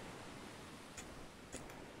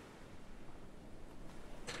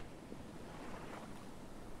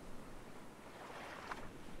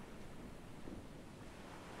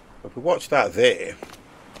 If we watch that there,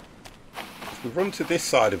 if we run to this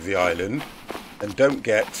side of the island and don't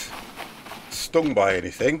get stung by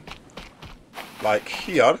anything, like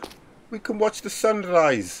here, we can watch the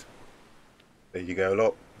sunrise. There you go,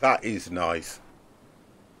 look, that is nice.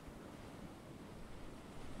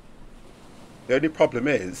 The only problem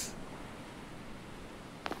is,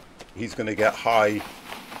 he's going to get high,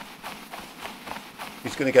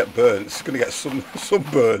 he's going to get burnt, he's going to get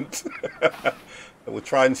sunburnt. We'll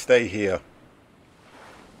try and stay here.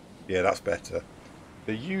 Yeah, that's better.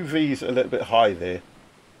 The UV's a little bit high there,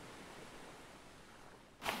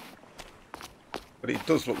 but it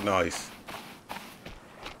does look nice.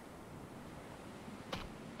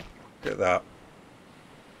 Look at that.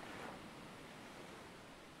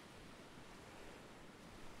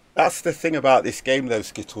 That's the thing about this game, though,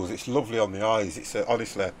 Skittles. It's lovely on the eyes. It's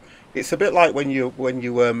honestly, it's a bit like when you're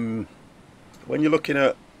looking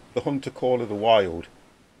at the Hunter Call of the Wild.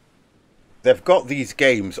 They've got these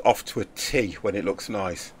games off to a T when it looks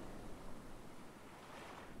nice.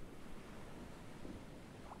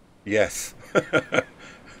 Yes. I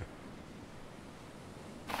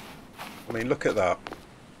mean, look at that.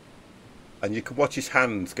 And you can watch his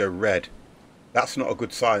hands go red. That's not a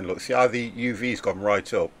good sign. Look, see how the UV's gone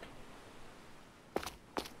right up.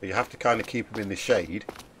 You have to kind of keep them in the shade,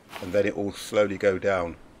 and then it will slowly go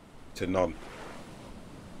down to none.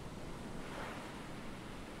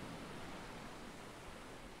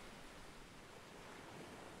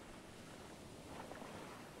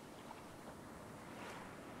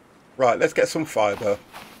 Right, let's get some fibre.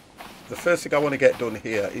 The first thing I want to get done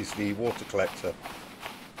here is the water collector.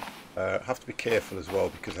 I have to be careful as well,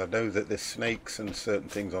 because I know that there's snakes and certain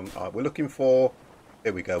things on. We're looking for,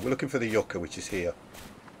 here we go, we're looking for the yucca, which is here.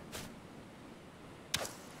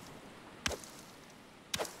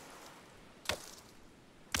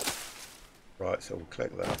 Right, so we'll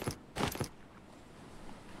collect that.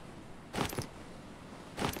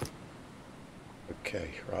 Okay,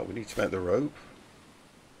 right, we need to make the rope.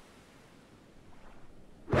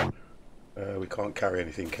 We can't carry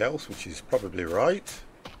anything else, which is probably right.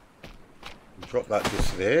 We'll drop that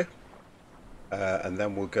just there. And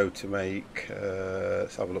then we'll go to make,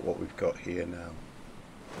 let's have a look what we've got here now.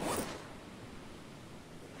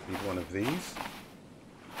 Need one of these.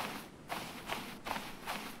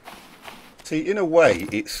 See, in a way,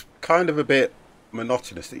 it's kind of a bit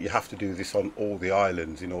monotonous that you have to do this on all the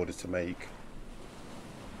islands in order to make...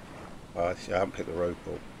 see, I haven't picked the rope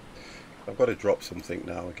up. I've got to drop something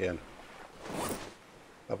now again.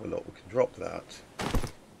 Have a look, we can drop that.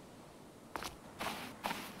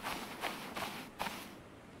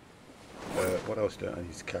 What else do I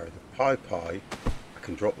need to carry? The pie. I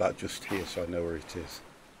can drop that just here so I know where it is.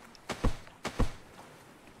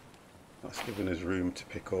 That's giving us room to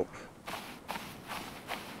pick up.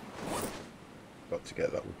 Got to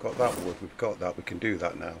get that. We've got that wood. We've got that. We can do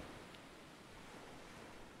that now.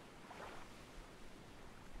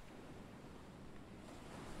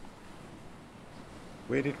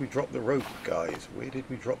 Where did we drop the rope, guys? Where did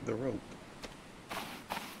we drop the rope?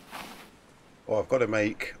 Oh, I've got to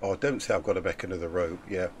make... Oh, don't say I've got to make another rope.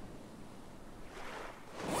 Yeah.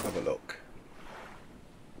 Have a look.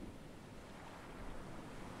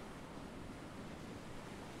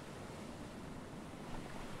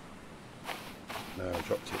 No, I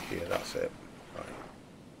dropped it here. That's it.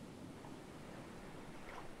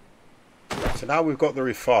 Right. So now we've got the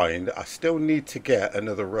refined. I still need to get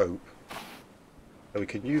another rope. So we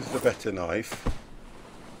can use the better knife.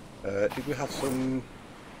 Did we have some...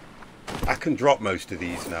 I can drop most of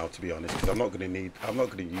these now, to be honest, because I'm not going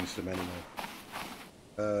to use them anymore.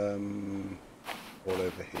 All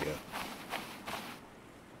over here.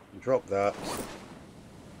 Drop that.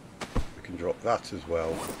 We can drop that as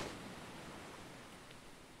well.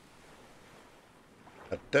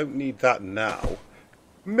 I don't need that now.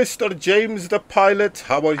 Mr. James the pilot,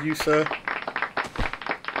 how are you, sir?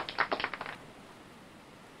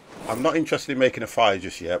 I'm not interested in making a fire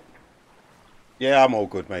just yet. Yeah, I'm all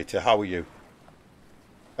good, mate. How are you?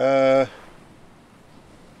 So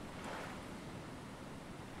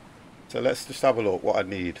let's just have a look what I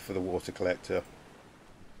need for the water collector.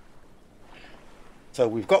 So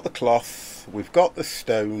we've got the cloth, we've got the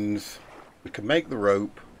stones, we can make the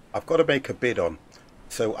rope. I've got to make a bidon.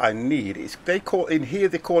 So I need, they call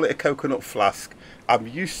it a coconut flask. I'm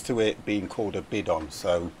used to it being called a bidon,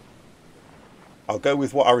 so I'll go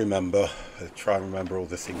with what I remember. I'll try and remember all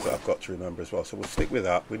the things that I've got to remember as well. So we'll stick with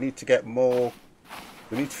that. We need to get more.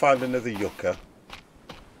 We need to find another yucca.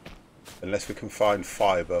 Unless we can find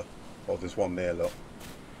fibre. Oh, there's one there, look.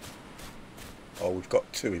 Oh, we've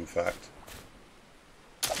got two, in fact.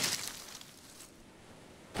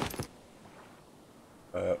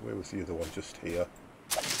 Where was the other one? Just here.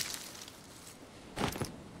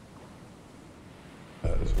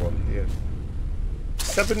 There's one here.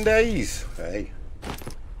 7 days, hey.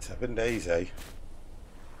 7 days, eh?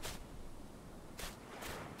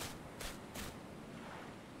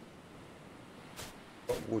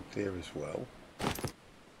 Got wood there as well.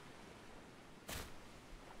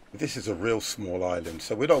 This is a real small island,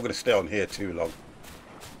 so we're not going to stay on here too long.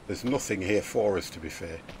 There's nothing here for us, to be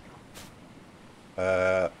fair.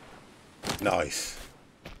 Nice.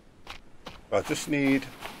 I just need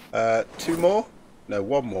two more. No,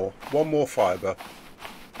 one more. One more fibre.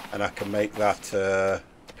 And I can make that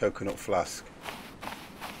coconut flask.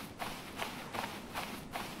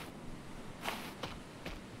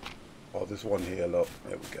 Oh, there's one here, look.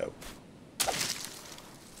 There we go.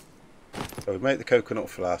 So we make the coconut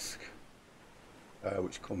flask,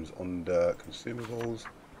 which comes under consumables.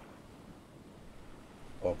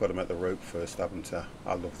 Oh, I've got to make the rope first, haven't I?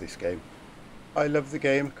 I love this game. I love the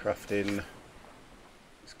game. Crafting.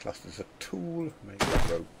 It's classed as a tool. Make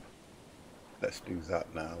the rope. Let's do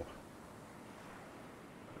that now.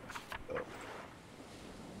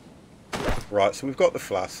 Right, so we've got the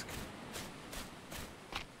flask.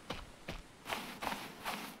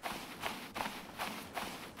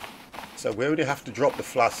 So we only have to drop the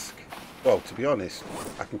flask. Well, to be honest,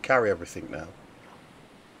 I can carry everything now.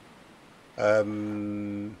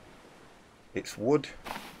 It's wood.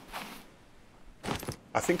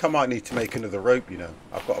 I think I might need to make another rope, you know.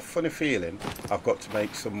 I've got a funny feeling I've got to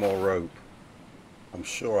make some more rope. I'm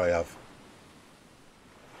sure I have.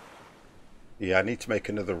 Yeah, I need to make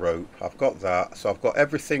another rope. I've got that. So I've got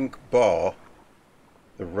everything bar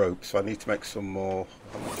the rope. So I need to make some more.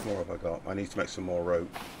 How much more have I got? I need to make some more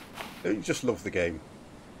rope. I just love the game.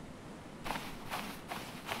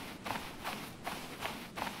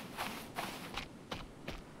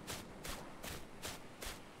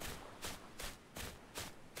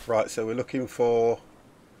 Right, so we're looking for...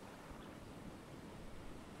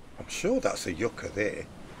 I'm sure that's a yucca there.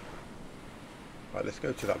 Right, let's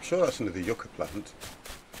go to that. I'm sure that's another yucca plant.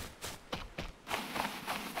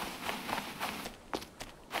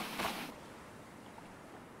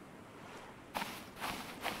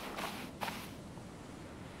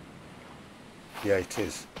 Yeah, it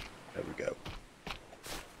is. There we go.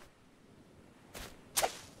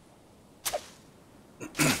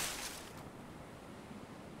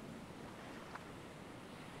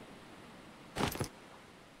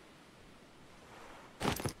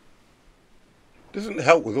 Doesn't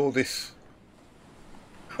help with all this.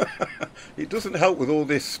 It doesn't help with all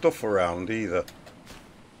this stuff around either.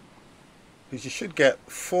 Because you should get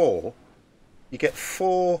 4. You get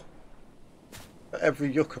 4 for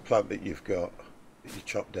every yucca plant that you've got that you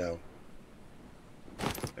chop down.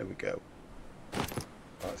 There we go.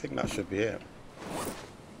 I think that should be it.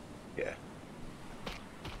 Yeah.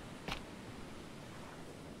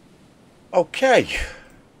 Okay.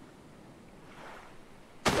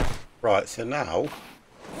 Right, so now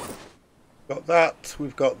got that,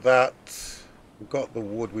 we've got that, we've got the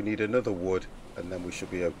wood, we need another wood. and then we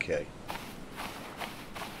should be okay.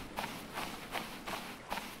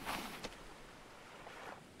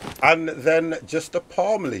 And then just a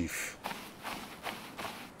palm leaf.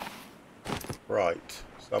 Right,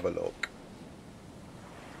 let's have a look.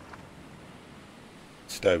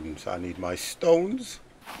 Stones. I need my stones.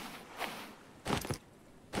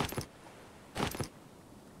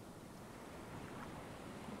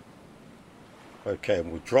 Okay,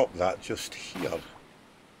 and we'll drop that just here.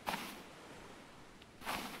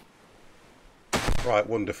 Right,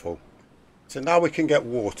 wonderful. So now we can get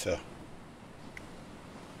water.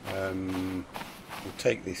 We'll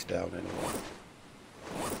take this down anyway.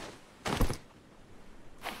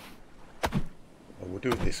 Well, we'll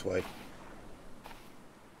do it this way.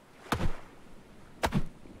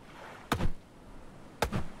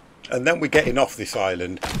 And then we're getting off this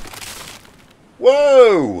island.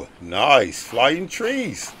 Whoa! Nice. Flying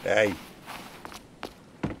trees. Hey.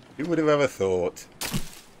 Who would have ever thought?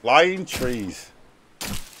 Flying trees.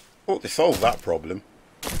 Thought they solved that problem.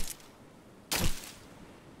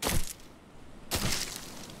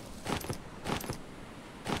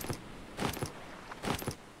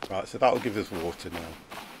 Right, so that'll give us water now.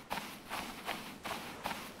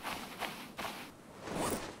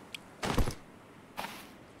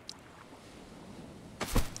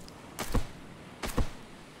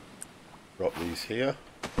 Drop these here.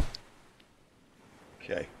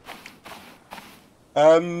 Okay.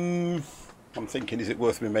 I'm thinking, is it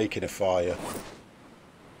worth me making a fire?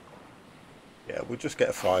 Yeah, we'll just get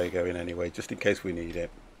a fire going anyway, just in case we need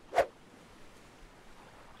it.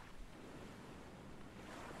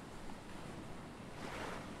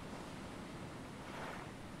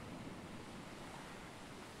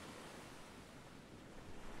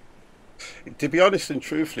 To be honest and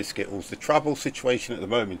truthfully, Skittles, the travel situation at the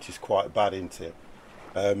moment is quite bad, isn't it?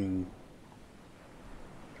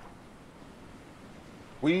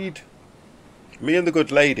 Me and the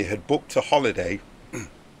good lady had booked a holiday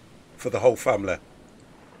for the whole family.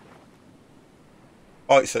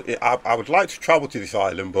 Oh, so I would like to travel to this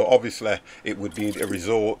island, but obviously it would need a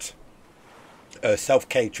resort,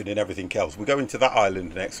 self-catering and everything else. We're going to that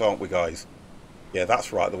island next, aren't we, guys? Yeah,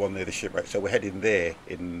 that's right, the one near the shipwreck. So we're heading there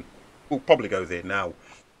in... We'll probably go there now.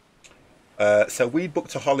 So we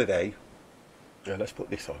booked a holiday. Let's put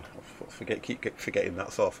this on. Keep forgetting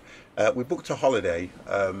that's off. We booked a holiday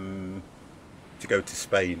to go to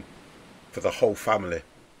Spain for the whole family.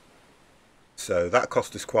 So that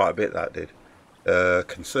cost us quite a bit, that did.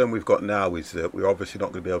 Concern we've got now is that we're obviously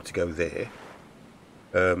not going to be able to go there.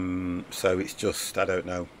 So it's just, I don't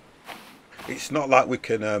know. It's not like we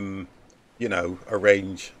can, you know,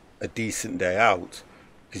 arrange a decent day out.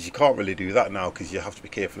 Because you can't really do that now because you have to be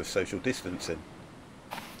careful of social distancing.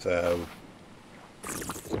 So,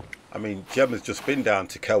 I mean, Gemma's just been down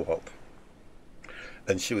to Co-op.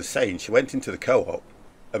 And she was saying she went into the Co-op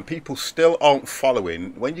and people still aren't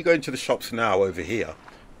following. When you go into the shops now over here,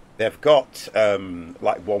 they've got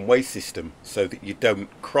like one-way system so that you don't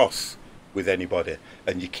cross with anybody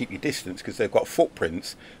and you keep your distance because they've got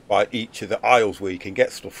footprints by each of the aisles where you can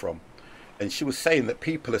get stuff from. And she was saying that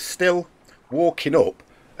people are still walking up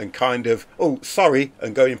and kind of, oh, sorry,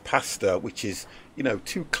 and going past her, which is, you know,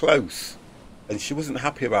 too close. And she wasn't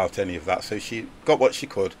happy about any of that, so she got what she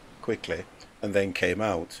could quickly and then came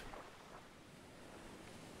out.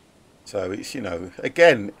 So it's, you know,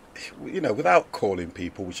 again, you know, without calling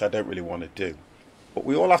people, which I don't really want to do, but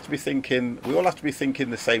we all have to be thinking,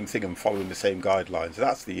 the same thing and following the same guidelines.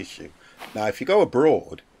 That's the issue. Now, if you go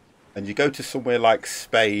abroad and you go to somewhere like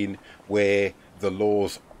Spain where the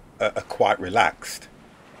laws are quite relaxed,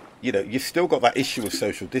 you know, you've still got that issue of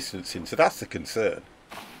social distancing, so that's the concern.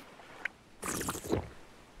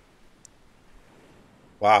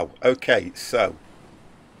 Wow, okay, so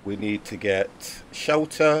we need to get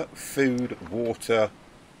shelter, food, water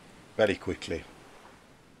very quickly.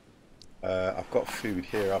 I've got food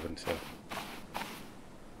here, haven't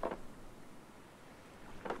I?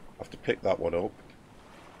 I have to pick that one up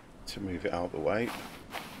to move it out of the way.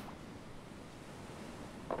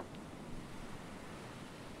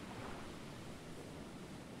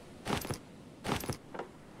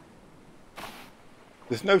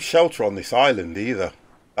 There's no shelter on this island either.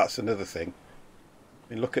 That's another thing.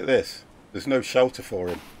 I mean, look at this. There's no shelter for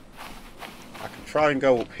him. I can try and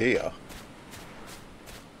go up here.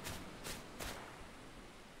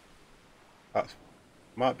 That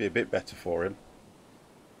might be a bit better for him.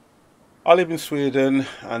 I live in Sweden,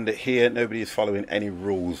 and here nobody is following any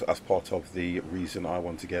rules as part of the reason I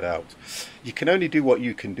want to get out. You can only do what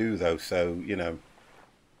you can do, though, so, you know.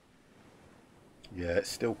 Yeah,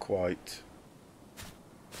 it's still quite...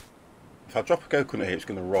 If I drop a coconut here, it's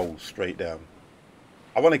going to roll straight down.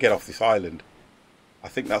 I want to get off this island. I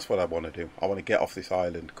think that's what I want to do. I want to get off this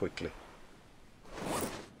island quickly.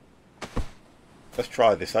 Let's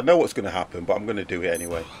try this. I know what's going to happen, but I'm going to do it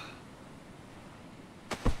anyway.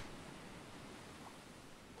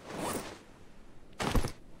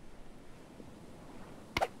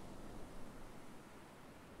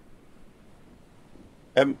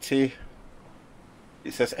 Empty.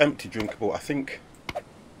 It says empty drinkable. I think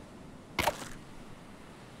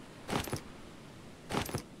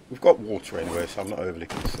we've got water anyway, so I'm not overly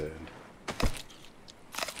concerned.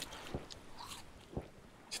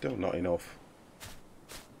 Still not enough.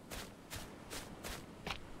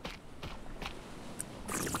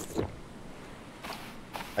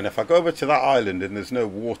 And if I go over to that island and there's no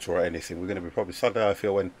water or anything, we're going to be probably sadly, I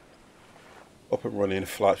feel, when up and running,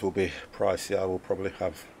 flights will be pricey. I will probably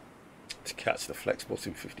have to catch the flex bus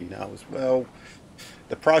in 15 hours. Well,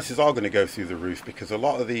 the prices are going to go through the roof because a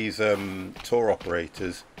lot of these tour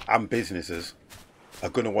operators and businesses are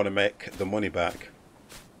going to want to make the money back.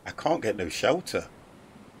 I can't get no shelter.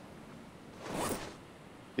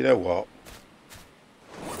 You know what?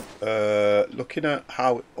 Looking at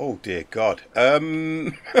how... Oh, dear God. I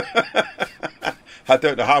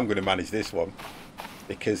don't know how I'm going to manage this one.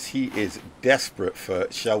 Because he is desperate for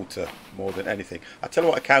shelter more than anything. I tell you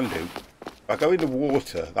what I can do. If I go in the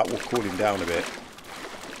water, that will cool him down a bit.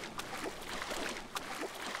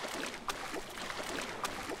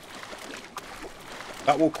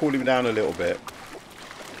 That will cool him down a little bit.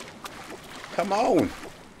 Come on.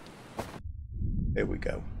 Here we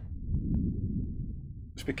go.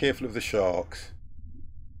 Just be careful of the sharks.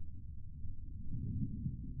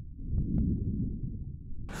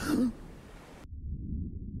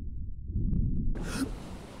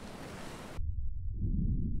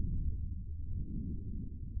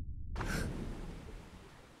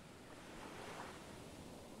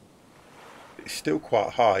 It's still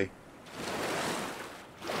quite high.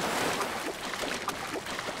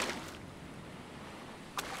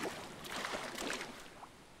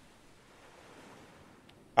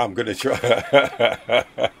 I'm going to try.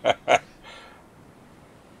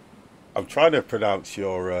 I'm trying to pronounce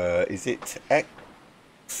your, is it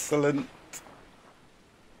excellent?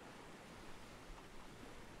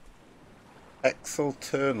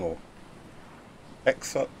 Exulternal.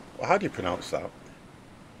 How do you pronounce that?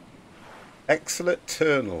 Excellent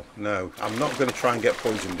Ternal. No, I'm not going to try and get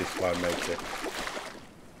poisoned this time, matey.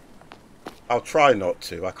 I'll try not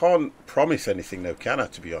to. I can't promise anything though, can I,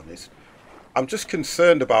 to be honest? I'm just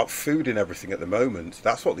concerned about food and everything at the moment.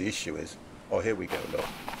 That's what the issue is. Oh, here we go, look.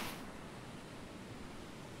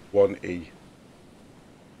 1E.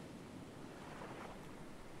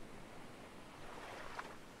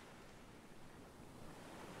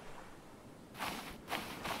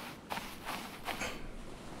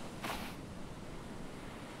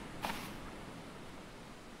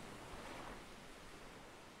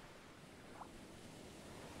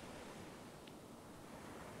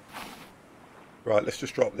 Right, let's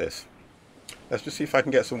just drop this. Let's just see if I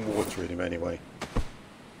can get some water in him anyway.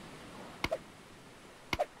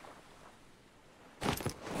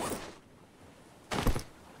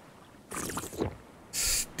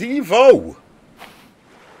 Steve-O!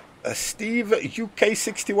 Steve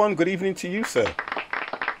UK61, good evening to you, sir.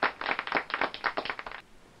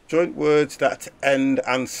 Joint words that end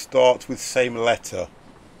and start with same letter.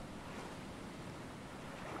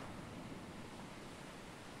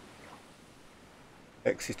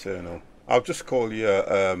 Ex-Eternal. I'll just call you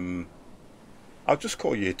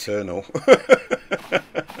Eternal.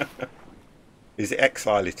 Is it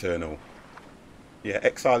Exile Eternal? Yeah,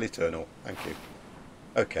 Exile Eternal. Thank you.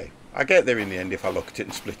 Okay. I get there in the end if I look at it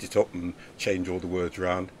and split it up and change all the words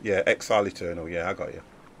around. Yeah, Exile Eternal. Yeah, I got you.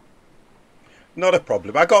 Not a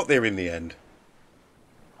problem. I got there in the end.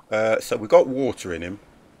 So we got water in him,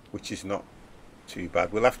 which is not too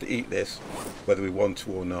bad. We'll have to eat this, whether we want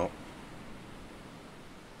to or not.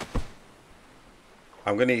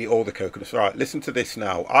 I'm going to eat all the coconuts. Alright, listen to this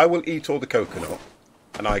now. I will eat all the coconut,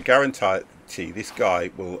 and I guarantee this guy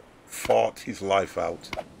will fart his life out.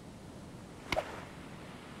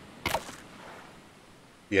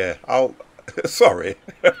 Yeah, I'll... Sorry.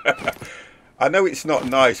 I know it's not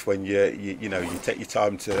nice when you know, you take your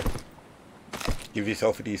time to give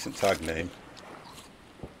yourself a decent tag name.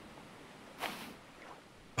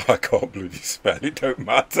 I can't bloody smell it, don't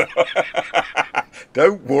matter.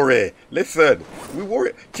 Don't worry. Listen, we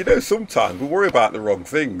worry. Do you know, sometimes we worry about the wrong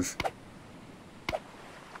things.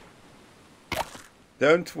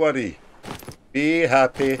 Don't worry. Be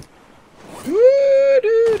happy.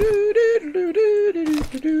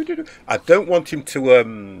 I don't want him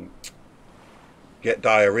to get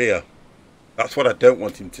diarrhea. That's what I don't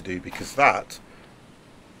want him to do, because that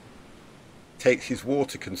takes his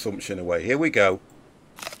water consumption away. Here we go.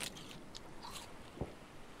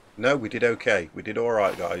 No, we did okay. We did all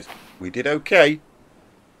right, guys. We did okay.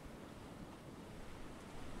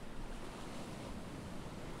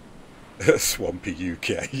 Swampy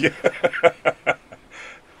UK.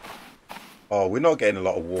 Oh, we're not getting a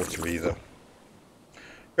lot of water either.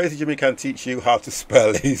 Crazy Jimmy can teach you how to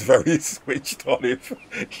spell. He's very switched on it.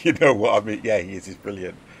 You know what I mean? Yeah, he is. He's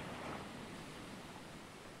brilliant.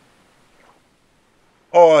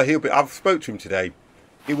 Oh, I've spoke to him today.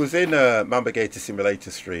 He was in a Mamba Gator Simulator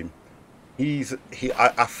stream.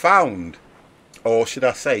 I found, or should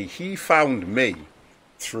I say, he found me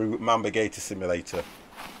through Mamba Gator Simulator.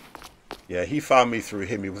 Yeah, he found me through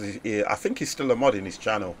him. I think he's still a mod in his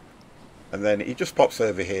channel. And then he just pops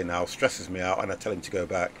over here now, stresses me out, and I tell him to go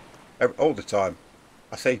back. All the time.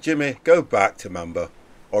 I say, Jimmy, go back to Mamba.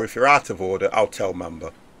 Or if you're out of order, I'll tell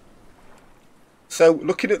Mamba. So,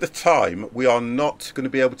 looking at the time, we are not going to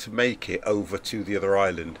be able to make it over to the other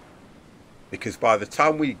island. Because by the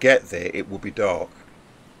time we get there, it will be dark.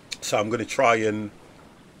 So I'm going to try and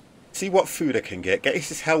see what food I can get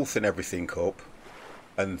his health and everything up.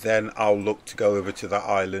 And then I'll look to go over to that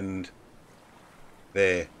island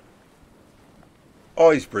there.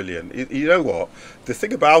 Oh, he's brilliant. You know what? The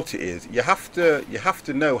thing about it is, you have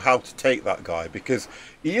to know how to take that guy, because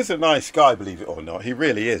he is a nice guy, believe it or not. He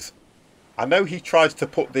really is. I know he tries to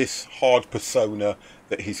put this hard persona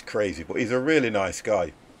that he's crazy, but he's a really nice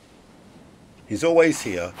guy. He's always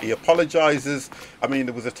here. He apologises. I mean,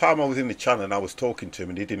 there was a time I was in the channel and I was talking to him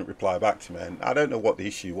and he didn't reply back to me. And I don't know what the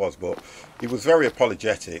issue was, but he was very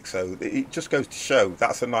apologetic. So it just goes to show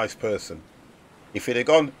that's a nice person. If he'd have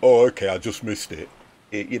gone, oh, okay, I just missed it.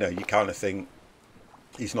 You know, you kind of think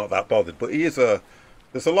he's not that bothered. But there's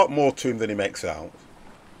a lot more to him than he makes out.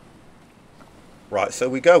 Right, so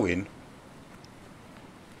we go in.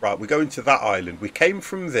 Right, we go into that island. We came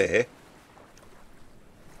from there.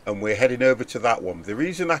 And we're heading over to that one. The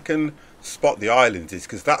reason I can spot the islands is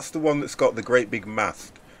because that's the one that's got the great big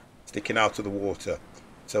mast sticking out of the water.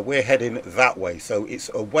 So we're heading that way. So it's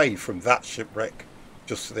away from that shipwreck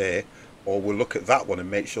just there. Or we'll look at that one and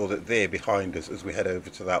make sure that they're behind us as we head over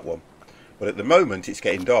to that one. But at the moment it's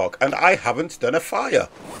getting dark and I haven't done a fire.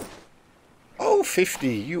 Oh, 50,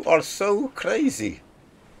 you are so crazy.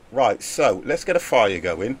 Right, so let's get a fire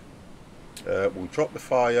going. We'll drop the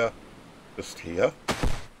fire just here.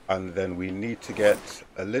 And then we need to get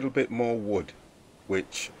a little bit more wood,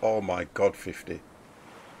 which, oh my God, 50.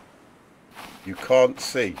 You can't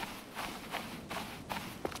see.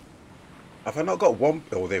 Have I not got one?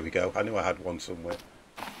 Oh, there we go. I knew I had one somewhere.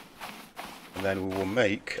 And then we will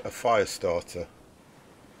make a fire starter.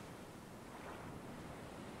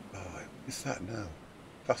 Oh, what's that now?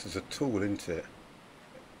 That's as a tool, isn't it?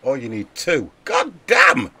 Oh, you need two. God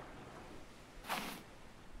damn!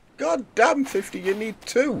 God damn, 50, you need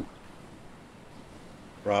two.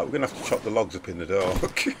 Right, we're going to have to chop the logs up in the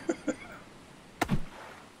dark.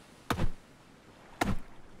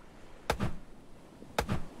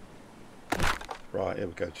 Right, here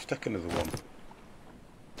we go. Just take another one.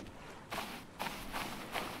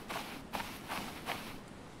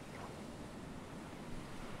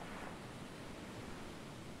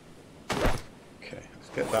 Okay, let's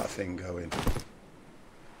get that thing going.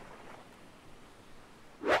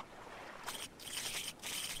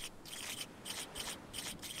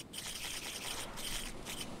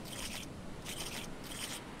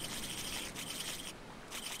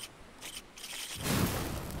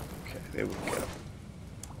 There we go.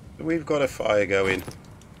 We've got a fire going.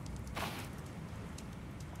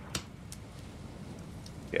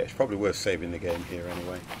 Yeah, it's probably worth saving the game here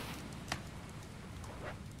anyway.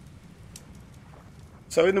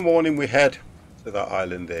 So in the morning we head to that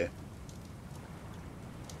island there.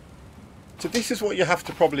 So this is what you have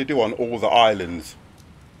to probably do on all the islands.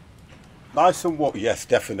 Nice and what? Yes,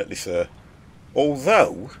 definitely, sir.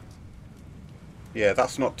 Although, yeah,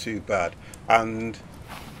 that's not too bad. And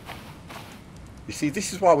you see,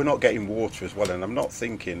 this is why we're not getting water as well, and I'm not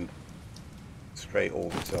thinking straight all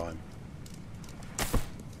the time.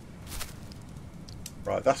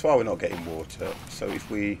 Right, that's why we're not getting water. So if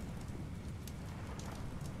we...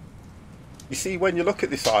 You see, when you look at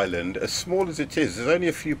this island, as small as it is, there's only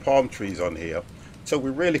a few palm trees on here. So we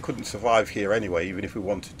really couldn't survive here anyway, even if we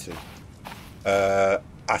wanted to.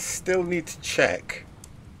 I still need to check.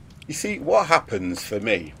 You see, what happens for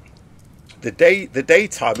me, the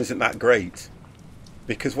daytime isn't that great.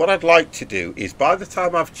 Because what I'd like to do is, by the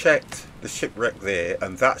time I've checked the shipwreck there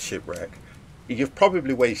and that shipwreck, you've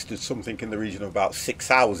probably wasted something in the region of about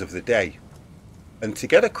 6 hours of the day. And to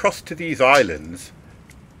get across to these islands,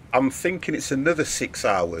 I'm thinking it's another 6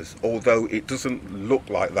 hours, although it doesn't look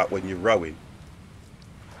like that when you're rowing.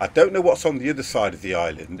 I don't know what's on the other side of the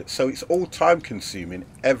island, so it's all time consuming.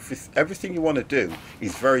 Everything you want to do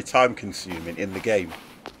is very time consuming in the game.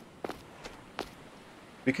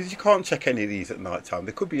 Because you can't check any of these at night time.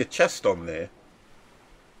 There could be a chest on there.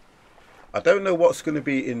 I don't know what's going to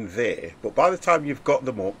be in there, but by the time you've got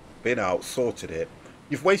them up, been out, sorted it,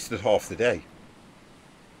 you've wasted half the day.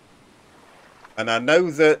 And I know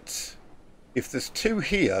that if there's 2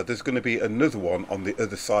 here, there's going to be another one on the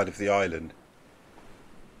other side of the island.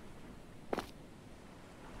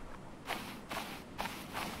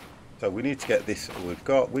 So we need to get this,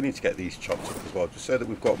 we need to get these chopped up as well, just so that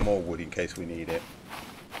we've got more wood in case we need it.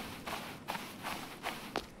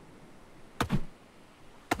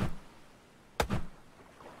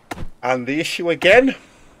 And the issue again,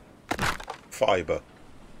 fibre.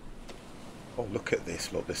 Oh, look at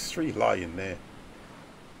this, look, there's 3 lying there.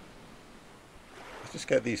 Let's just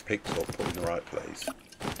get these picked up, put in the right place.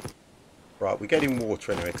 Right, we're getting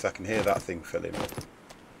water anyway, because I can hear that thing filling up.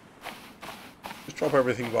 Just drop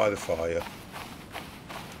everything by the fire.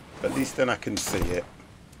 At least then I can see it.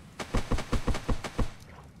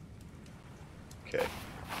 Okay.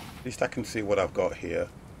 At least I can see what I've got here.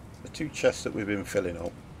 The 2 chests that we've been filling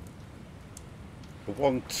up. The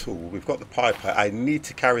 1 tool. We've got the pipe. I need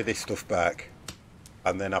to carry this stuff back.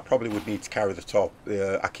 And then I probably would need to carry the top.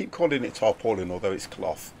 I keep calling it tarpaulin, although it's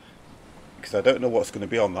cloth. Because I don't know what's going to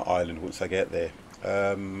be on that island once I get there.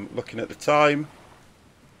 Looking at the time.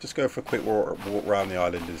 Just go for a quick walk around the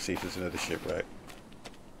island and see if there's another shipwreck.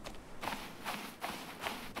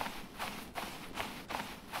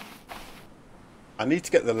 I need to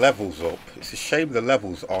get the levels up. It's a shame the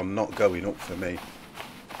levels are not going up for me.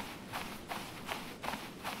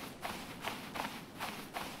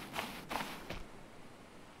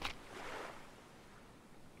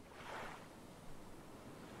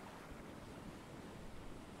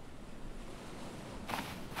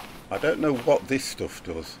 I don't know what this stuff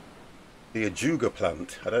does. The ajuga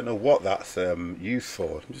plant. I don't know what that's used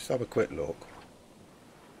for. Just have a quick look.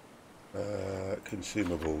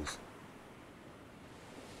 Consumables.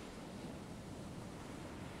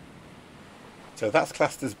 So that's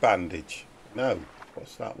classed as bandage. No.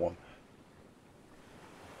 What's that one?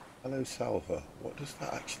 Hello Salva. What does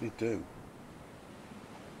that actually do?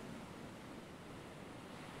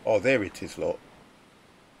 Oh, there it is, look.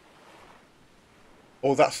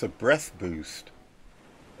 Oh, that's a breath boost.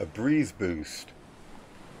 A breathe boost.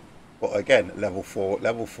 But again, level 4,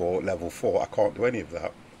 level 4, level 4. I can't do any of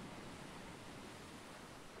that.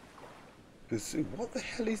 Because what the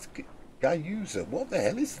hell is guy user? What the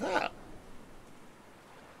hell is that?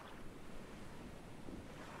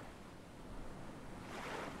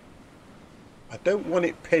 I don't want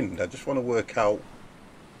it pinned. I just want to work out.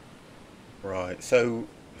 Right, so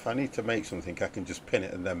if I need to make something, I can just pin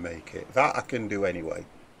it and then make it. That I can do anyway.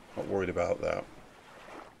 Not worried about that.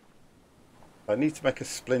 If I need to make a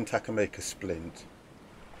splint, I can make a splint.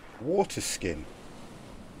 Water skin.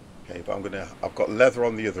 Okay, but I've got leather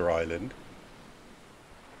on the other island.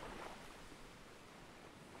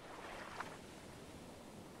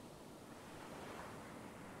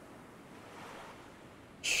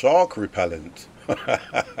 Shark repellent.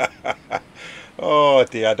 Oh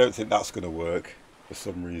dear, I don't think that's going to work for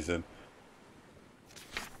some reason.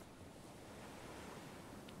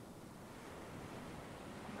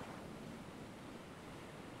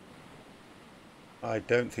 I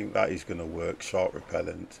don't think that is going to work, shark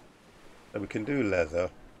repellent. So we can do leather.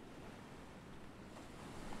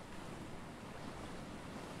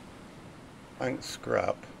 Thanks,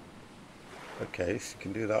 scrap. Okay, so you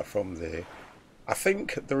can do that from there. I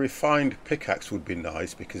think the refined pickaxe would be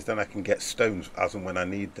nice because then I can get stones as and when I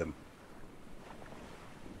need them.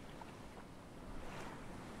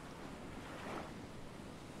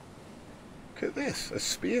 Look at this, a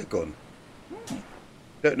spear gun.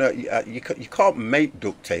 Don't know, you can't make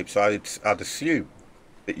duct tape, so I'd assume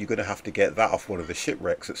that you're going to have to get that off one of the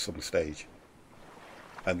shipwrecks at some stage.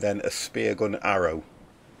 And then a spear gun arrow,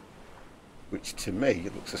 which to me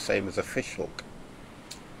looks the same as a fish hook.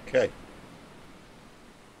 Okay.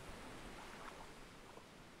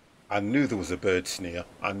 I knew there was a bird snare.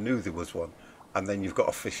 I knew there was one. And then you've got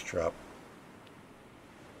a fish trap.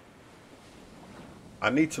 I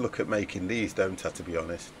need to look at making these, don't I, to be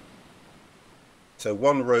honest. So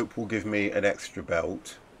 1 rope will give me an extra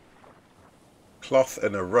belt. Cloth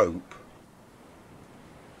and a rope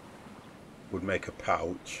would make a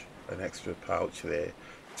pouch, an extra pouch there.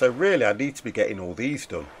 So really I need to be getting all these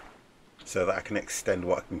done so that I can extend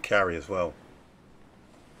what I can carry as well.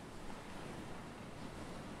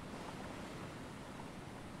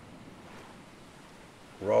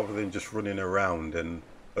 rather than just running around and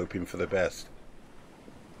hoping for the best.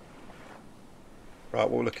 Right,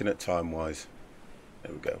 what we're looking at time-wise.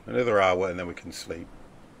 There we go. Another hour and then we can sleep.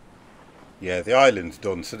 Yeah, the island's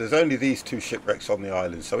done. So there's only these 2 shipwrecks on the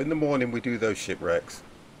island. So in the morning we do those shipwrecks.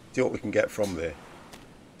 See what we can get from there.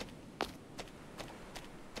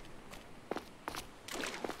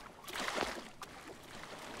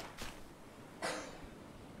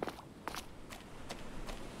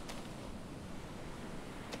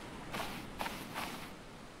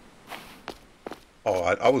 Oh,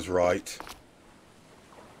 I was right.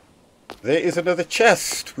 There is another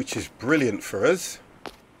chest, which is brilliant for us.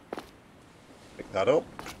 Pick that up.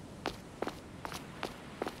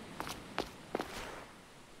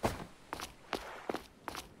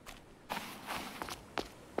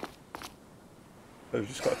 So we've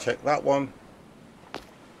just got to check that one.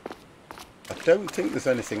 I don't think there's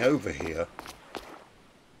anything over here.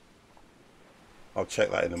 I'll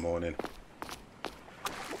check that in the morning.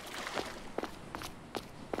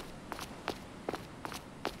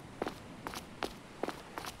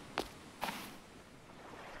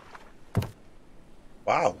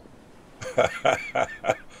 Wow.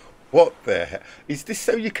 What the heck? Is this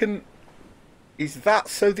so you can... Is that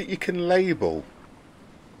so that you can label?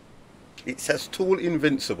 It says tool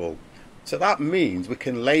invincible. So that means we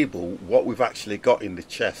can label what we've actually got in the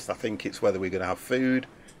chest. I think it's whether we're going to have food,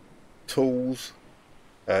 tools,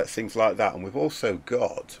 things like that. And we've also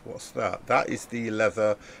got... What's that? That is the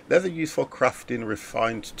leather. Leather used for crafting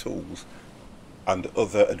refined tools and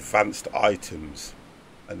other advanced items.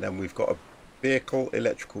 And then we've got a vehicle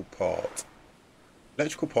electrical part.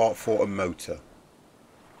 Electrical part for a motor.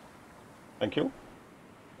 Thank you.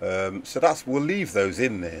 So that's, we'll leave those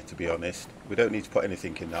in there, to be honest. We don't need to put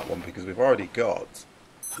anything in that one because we've already got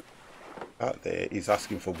that there. He's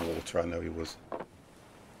asking for water, I know he was.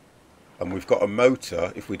 And we've got a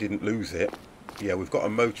motor, if we didn't lose it. Yeah, we've got a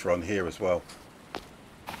motor on here as well.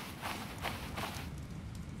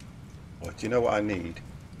 Oh, do you know what I need?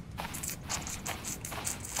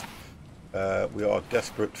 We are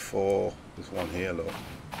desperate for... There's one here, look.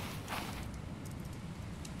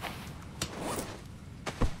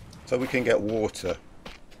 So we can get water.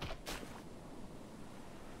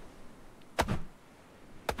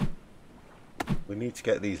 We need to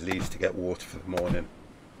get these leaves to get water for the morning.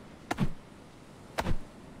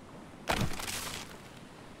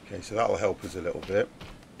 Okay, so that'll help us a little bit.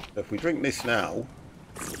 So if we drink this now,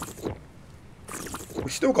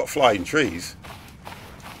 we've still got flying trees.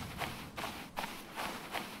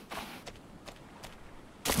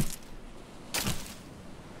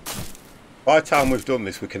 By the time we've done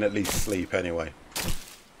this, we can at least sleep anyway.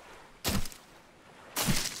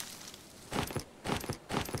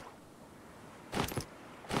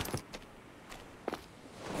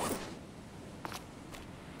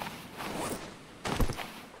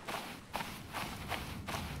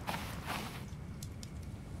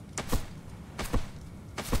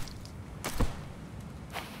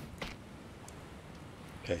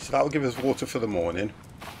 Okay, so that will give us water for the morning.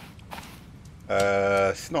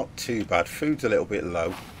 It's not too bad. Food's a little bit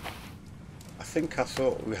low. I think I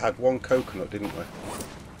saw we had one coconut, didn't we?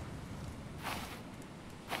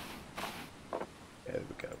 There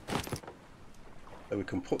we go. So we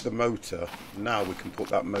can put the motor. Now we can put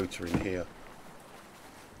that motor in here.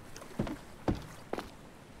 Let's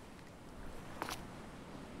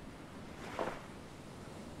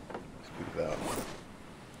do that.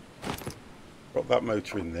 Drop that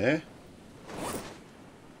motor in there.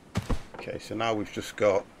 Okay, so now we've just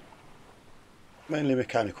got mainly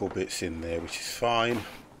mechanical bits in there, which is fine.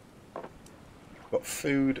 Got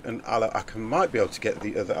food and aloe. I might be able to get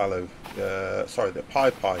the other aloe, sorry, the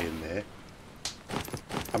pie in there.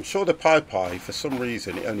 I'm sure the pie, for some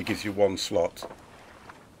reason, it only gives you 1 slot.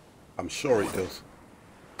 I'm sure it does.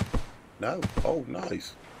 No? Oh,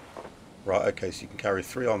 nice. Right, okay, so you can carry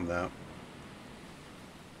 3 on that.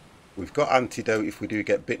 We've got antidote if we do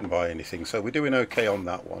get bitten by anything, so we're doing okay on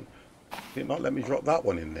that one. Did it not let me drop that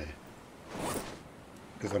one in there?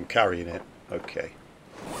 Because I'm carrying it. Okay.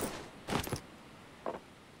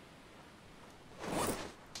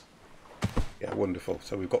 Yeah, wonderful.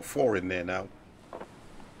 So we've got 4 in there now.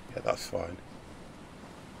 Yeah, that's fine.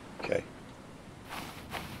 Okay.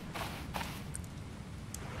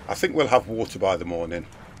 I think we'll have water by the morning.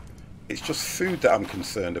 It's just food that I'm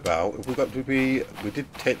concerned about. Have we got to be... We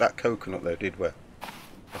did take that coconut though, did we?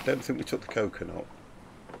 I don't think we took the coconut.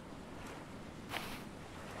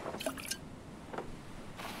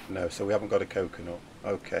 No, so we haven't got a coconut.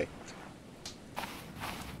 Okay.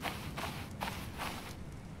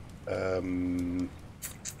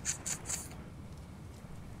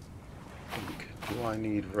 Do Do I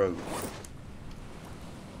need rope?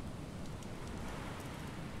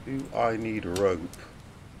 Do I need rope?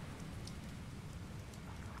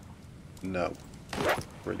 No.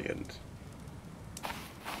 Brilliant.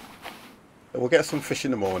 So we'll get some fish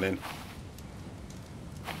in the morning.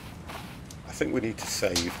 I think we need to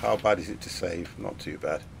save. How bad is it to save? Not too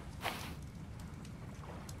bad.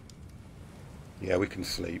 Yeah, we can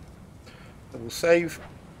sleep. So we'll save.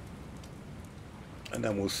 And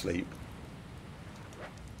then we'll sleep.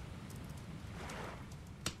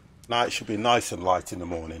 Night should be nice and light in the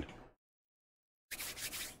morning.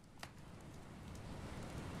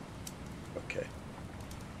 Okay.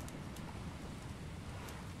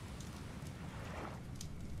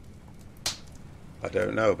 I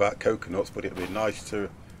don't know about coconuts, but it would be nice to...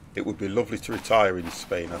 It would be lovely to retire in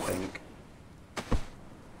Spain, I think.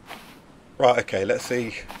 Right, okay, let's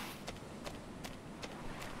see.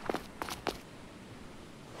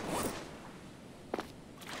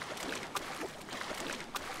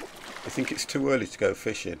 I think it's too early to go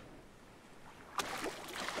fishing.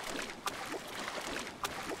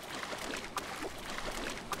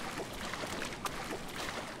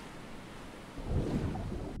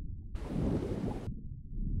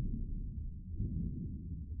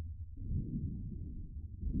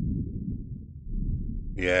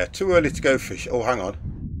 Yeah, too early to go fish. Oh, hang on.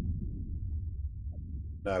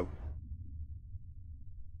 No.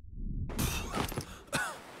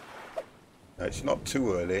 No, it's not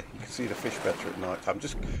too early. You can see the fish better at night. I'm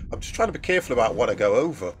just trying to be careful about what I go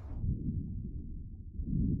over.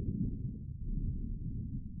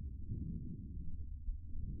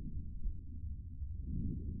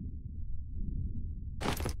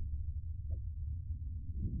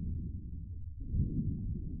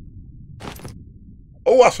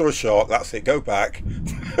 Oh, I saw a shark. That's it. Go back.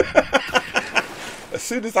 As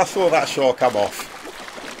soon as I saw that shark, I'm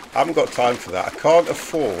off. I haven't got time for that. I can't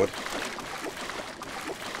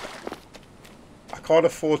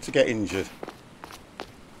afford to get injured.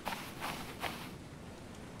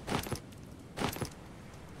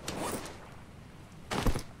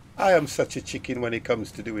 I am such a chicken when it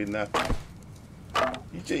comes to doing that.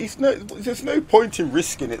 There's no point in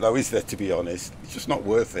risking it though, is there, to be honest? It's just not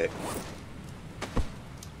worth it.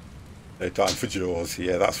 No time for jaws.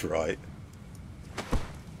 Yeah, that's right.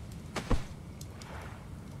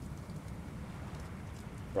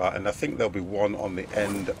 Right, and I think there'll be one on the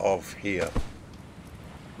end of here.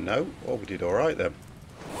 No? Oh, we did alright then.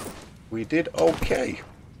 We did okay.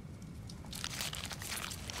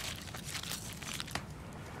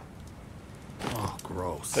 Oh,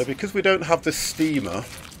 gross. So because we don't have the steamer,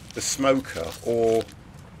 the smoker, or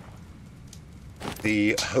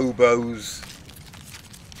the hobo's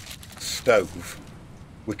stove,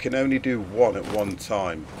 we can only do one at one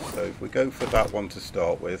time. So if we go for that one to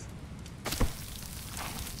start with,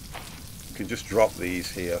 we can just drop these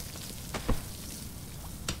here.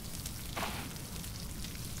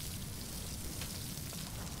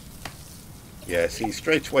 Yeah, see,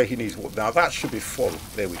 straight away he needs water. Now that should be full.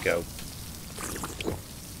 There we go.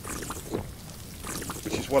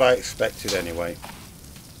 Which is what I expected anyway.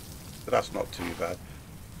 But that's not too bad.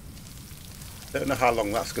 Don't know how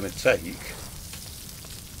long that's going to take.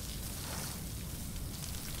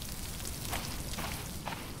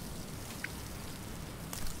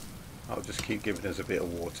 I'll just keep giving us a bit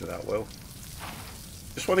of water, that will.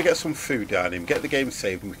 Just want to get some food down him, get the game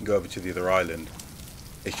saved, and we can go over to the other island.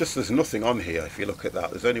 It's just there's nothing on here if you look at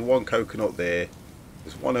that. There's only one coconut there.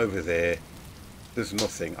 There's one over there. There's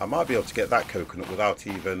nothing. I might be able to get that coconut without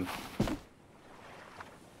even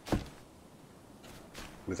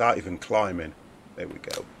climbing. There we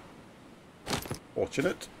go.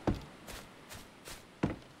 Fortunate.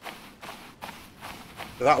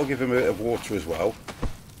 So that will give him a bit of water as well.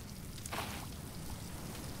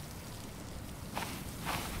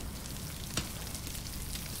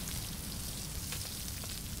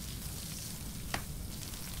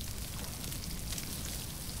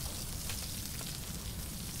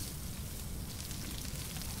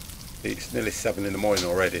 It's nearly 7 in the morning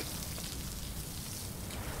already.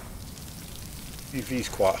 UV's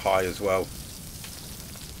quite high as well.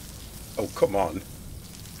 Oh, come on.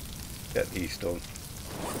 Get these done.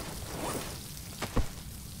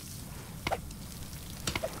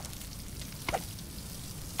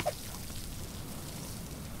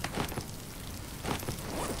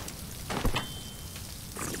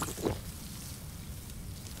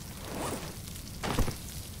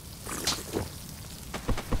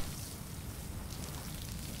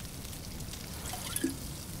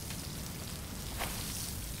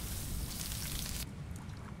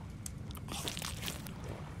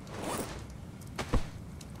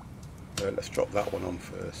 let's drop that one on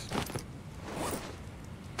first.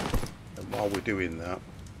 And while we're doing that,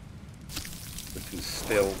 we can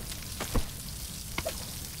still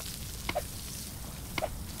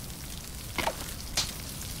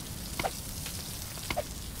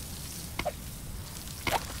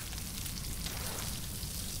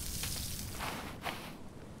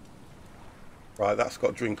right, that's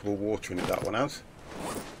got drinkable water in it, that one has.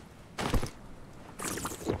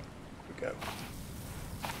 There we go.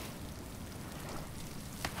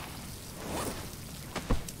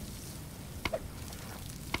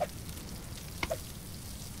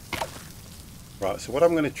 Right, so what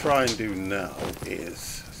I'm going to try and do now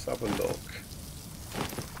is, let's have a look.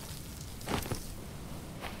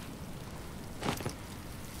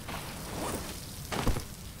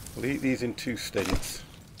 We'll eat these in 2 stints.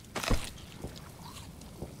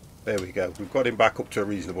 There we go. We've got him back up to a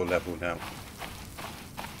reasonable level now.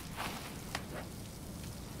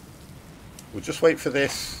 We'll just wait for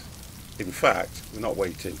this. In fact, we're not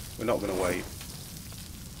waiting. We're not going to wait.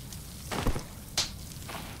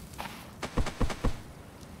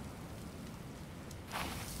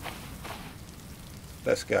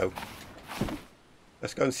 Let's go.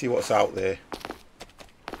 Let's go and see what's out there.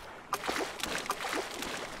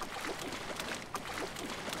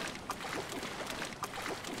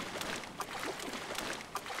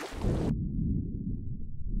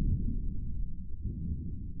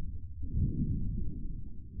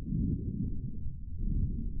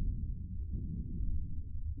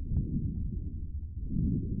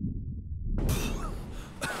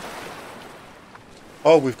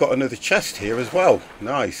 Oh, we've got another chest here as well.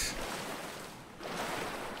 Nice.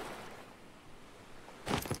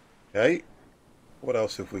 Okay. What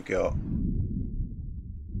else have we got?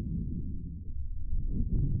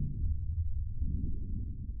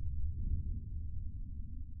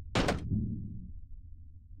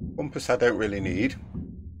 Compass I don't really need.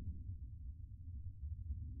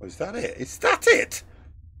 Oh, is that it? Is that it?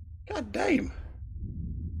 God damn.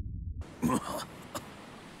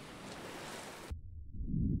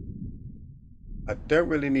 I don't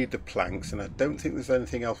really need the planks, and I don't think there's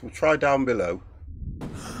anything else. We'll try down below.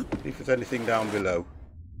 See if there's anything down below.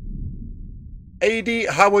 AD,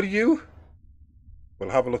 how are you? We'll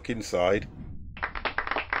have a look inside.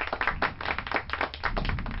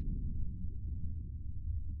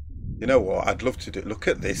 You know what? I'd love to do. Look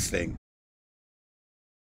at this thing.